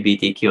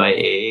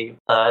LGBTQIA+,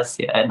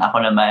 and ako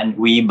naman,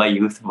 We by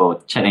Youth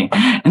vote. Charing.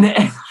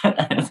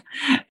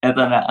 Ito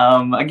na.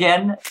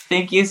 Again,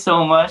 thank you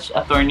so much,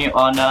 Attorney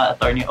Ona,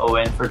 Attorney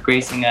Owen, for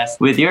gracing us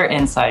with your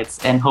insights,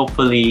 and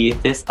hopefully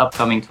this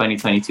upcoming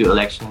 2022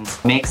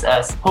 elections makes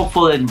us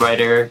hopeful and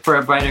brighter for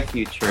a brighter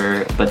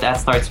future. But that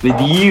starts with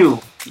you.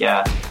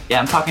 Yeah,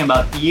 I'm talking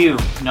about you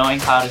knowing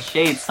how to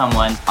shade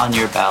someone on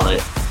your ballot.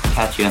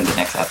 Catch you in the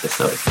next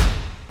episode.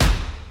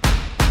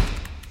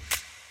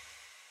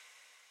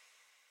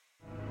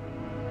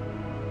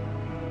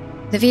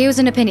 The views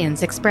and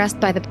opinions expressed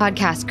by the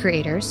podcast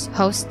creators,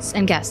 hosts,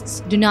 and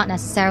guests do not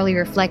necessarily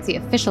reflect the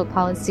official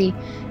policy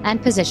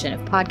and position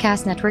of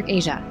Podcast Network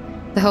Asia,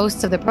 the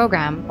hosts of the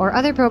program, or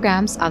other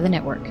programs of the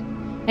network.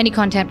 Any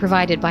content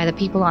provided by the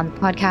people on the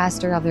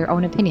podcast are of their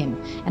own opinion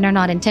and are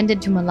not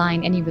intended to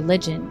malign any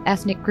religion,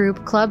 ethnic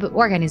group, club,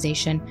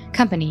 organization,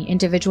 company,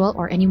 individual,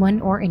 or anyone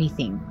or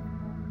anything.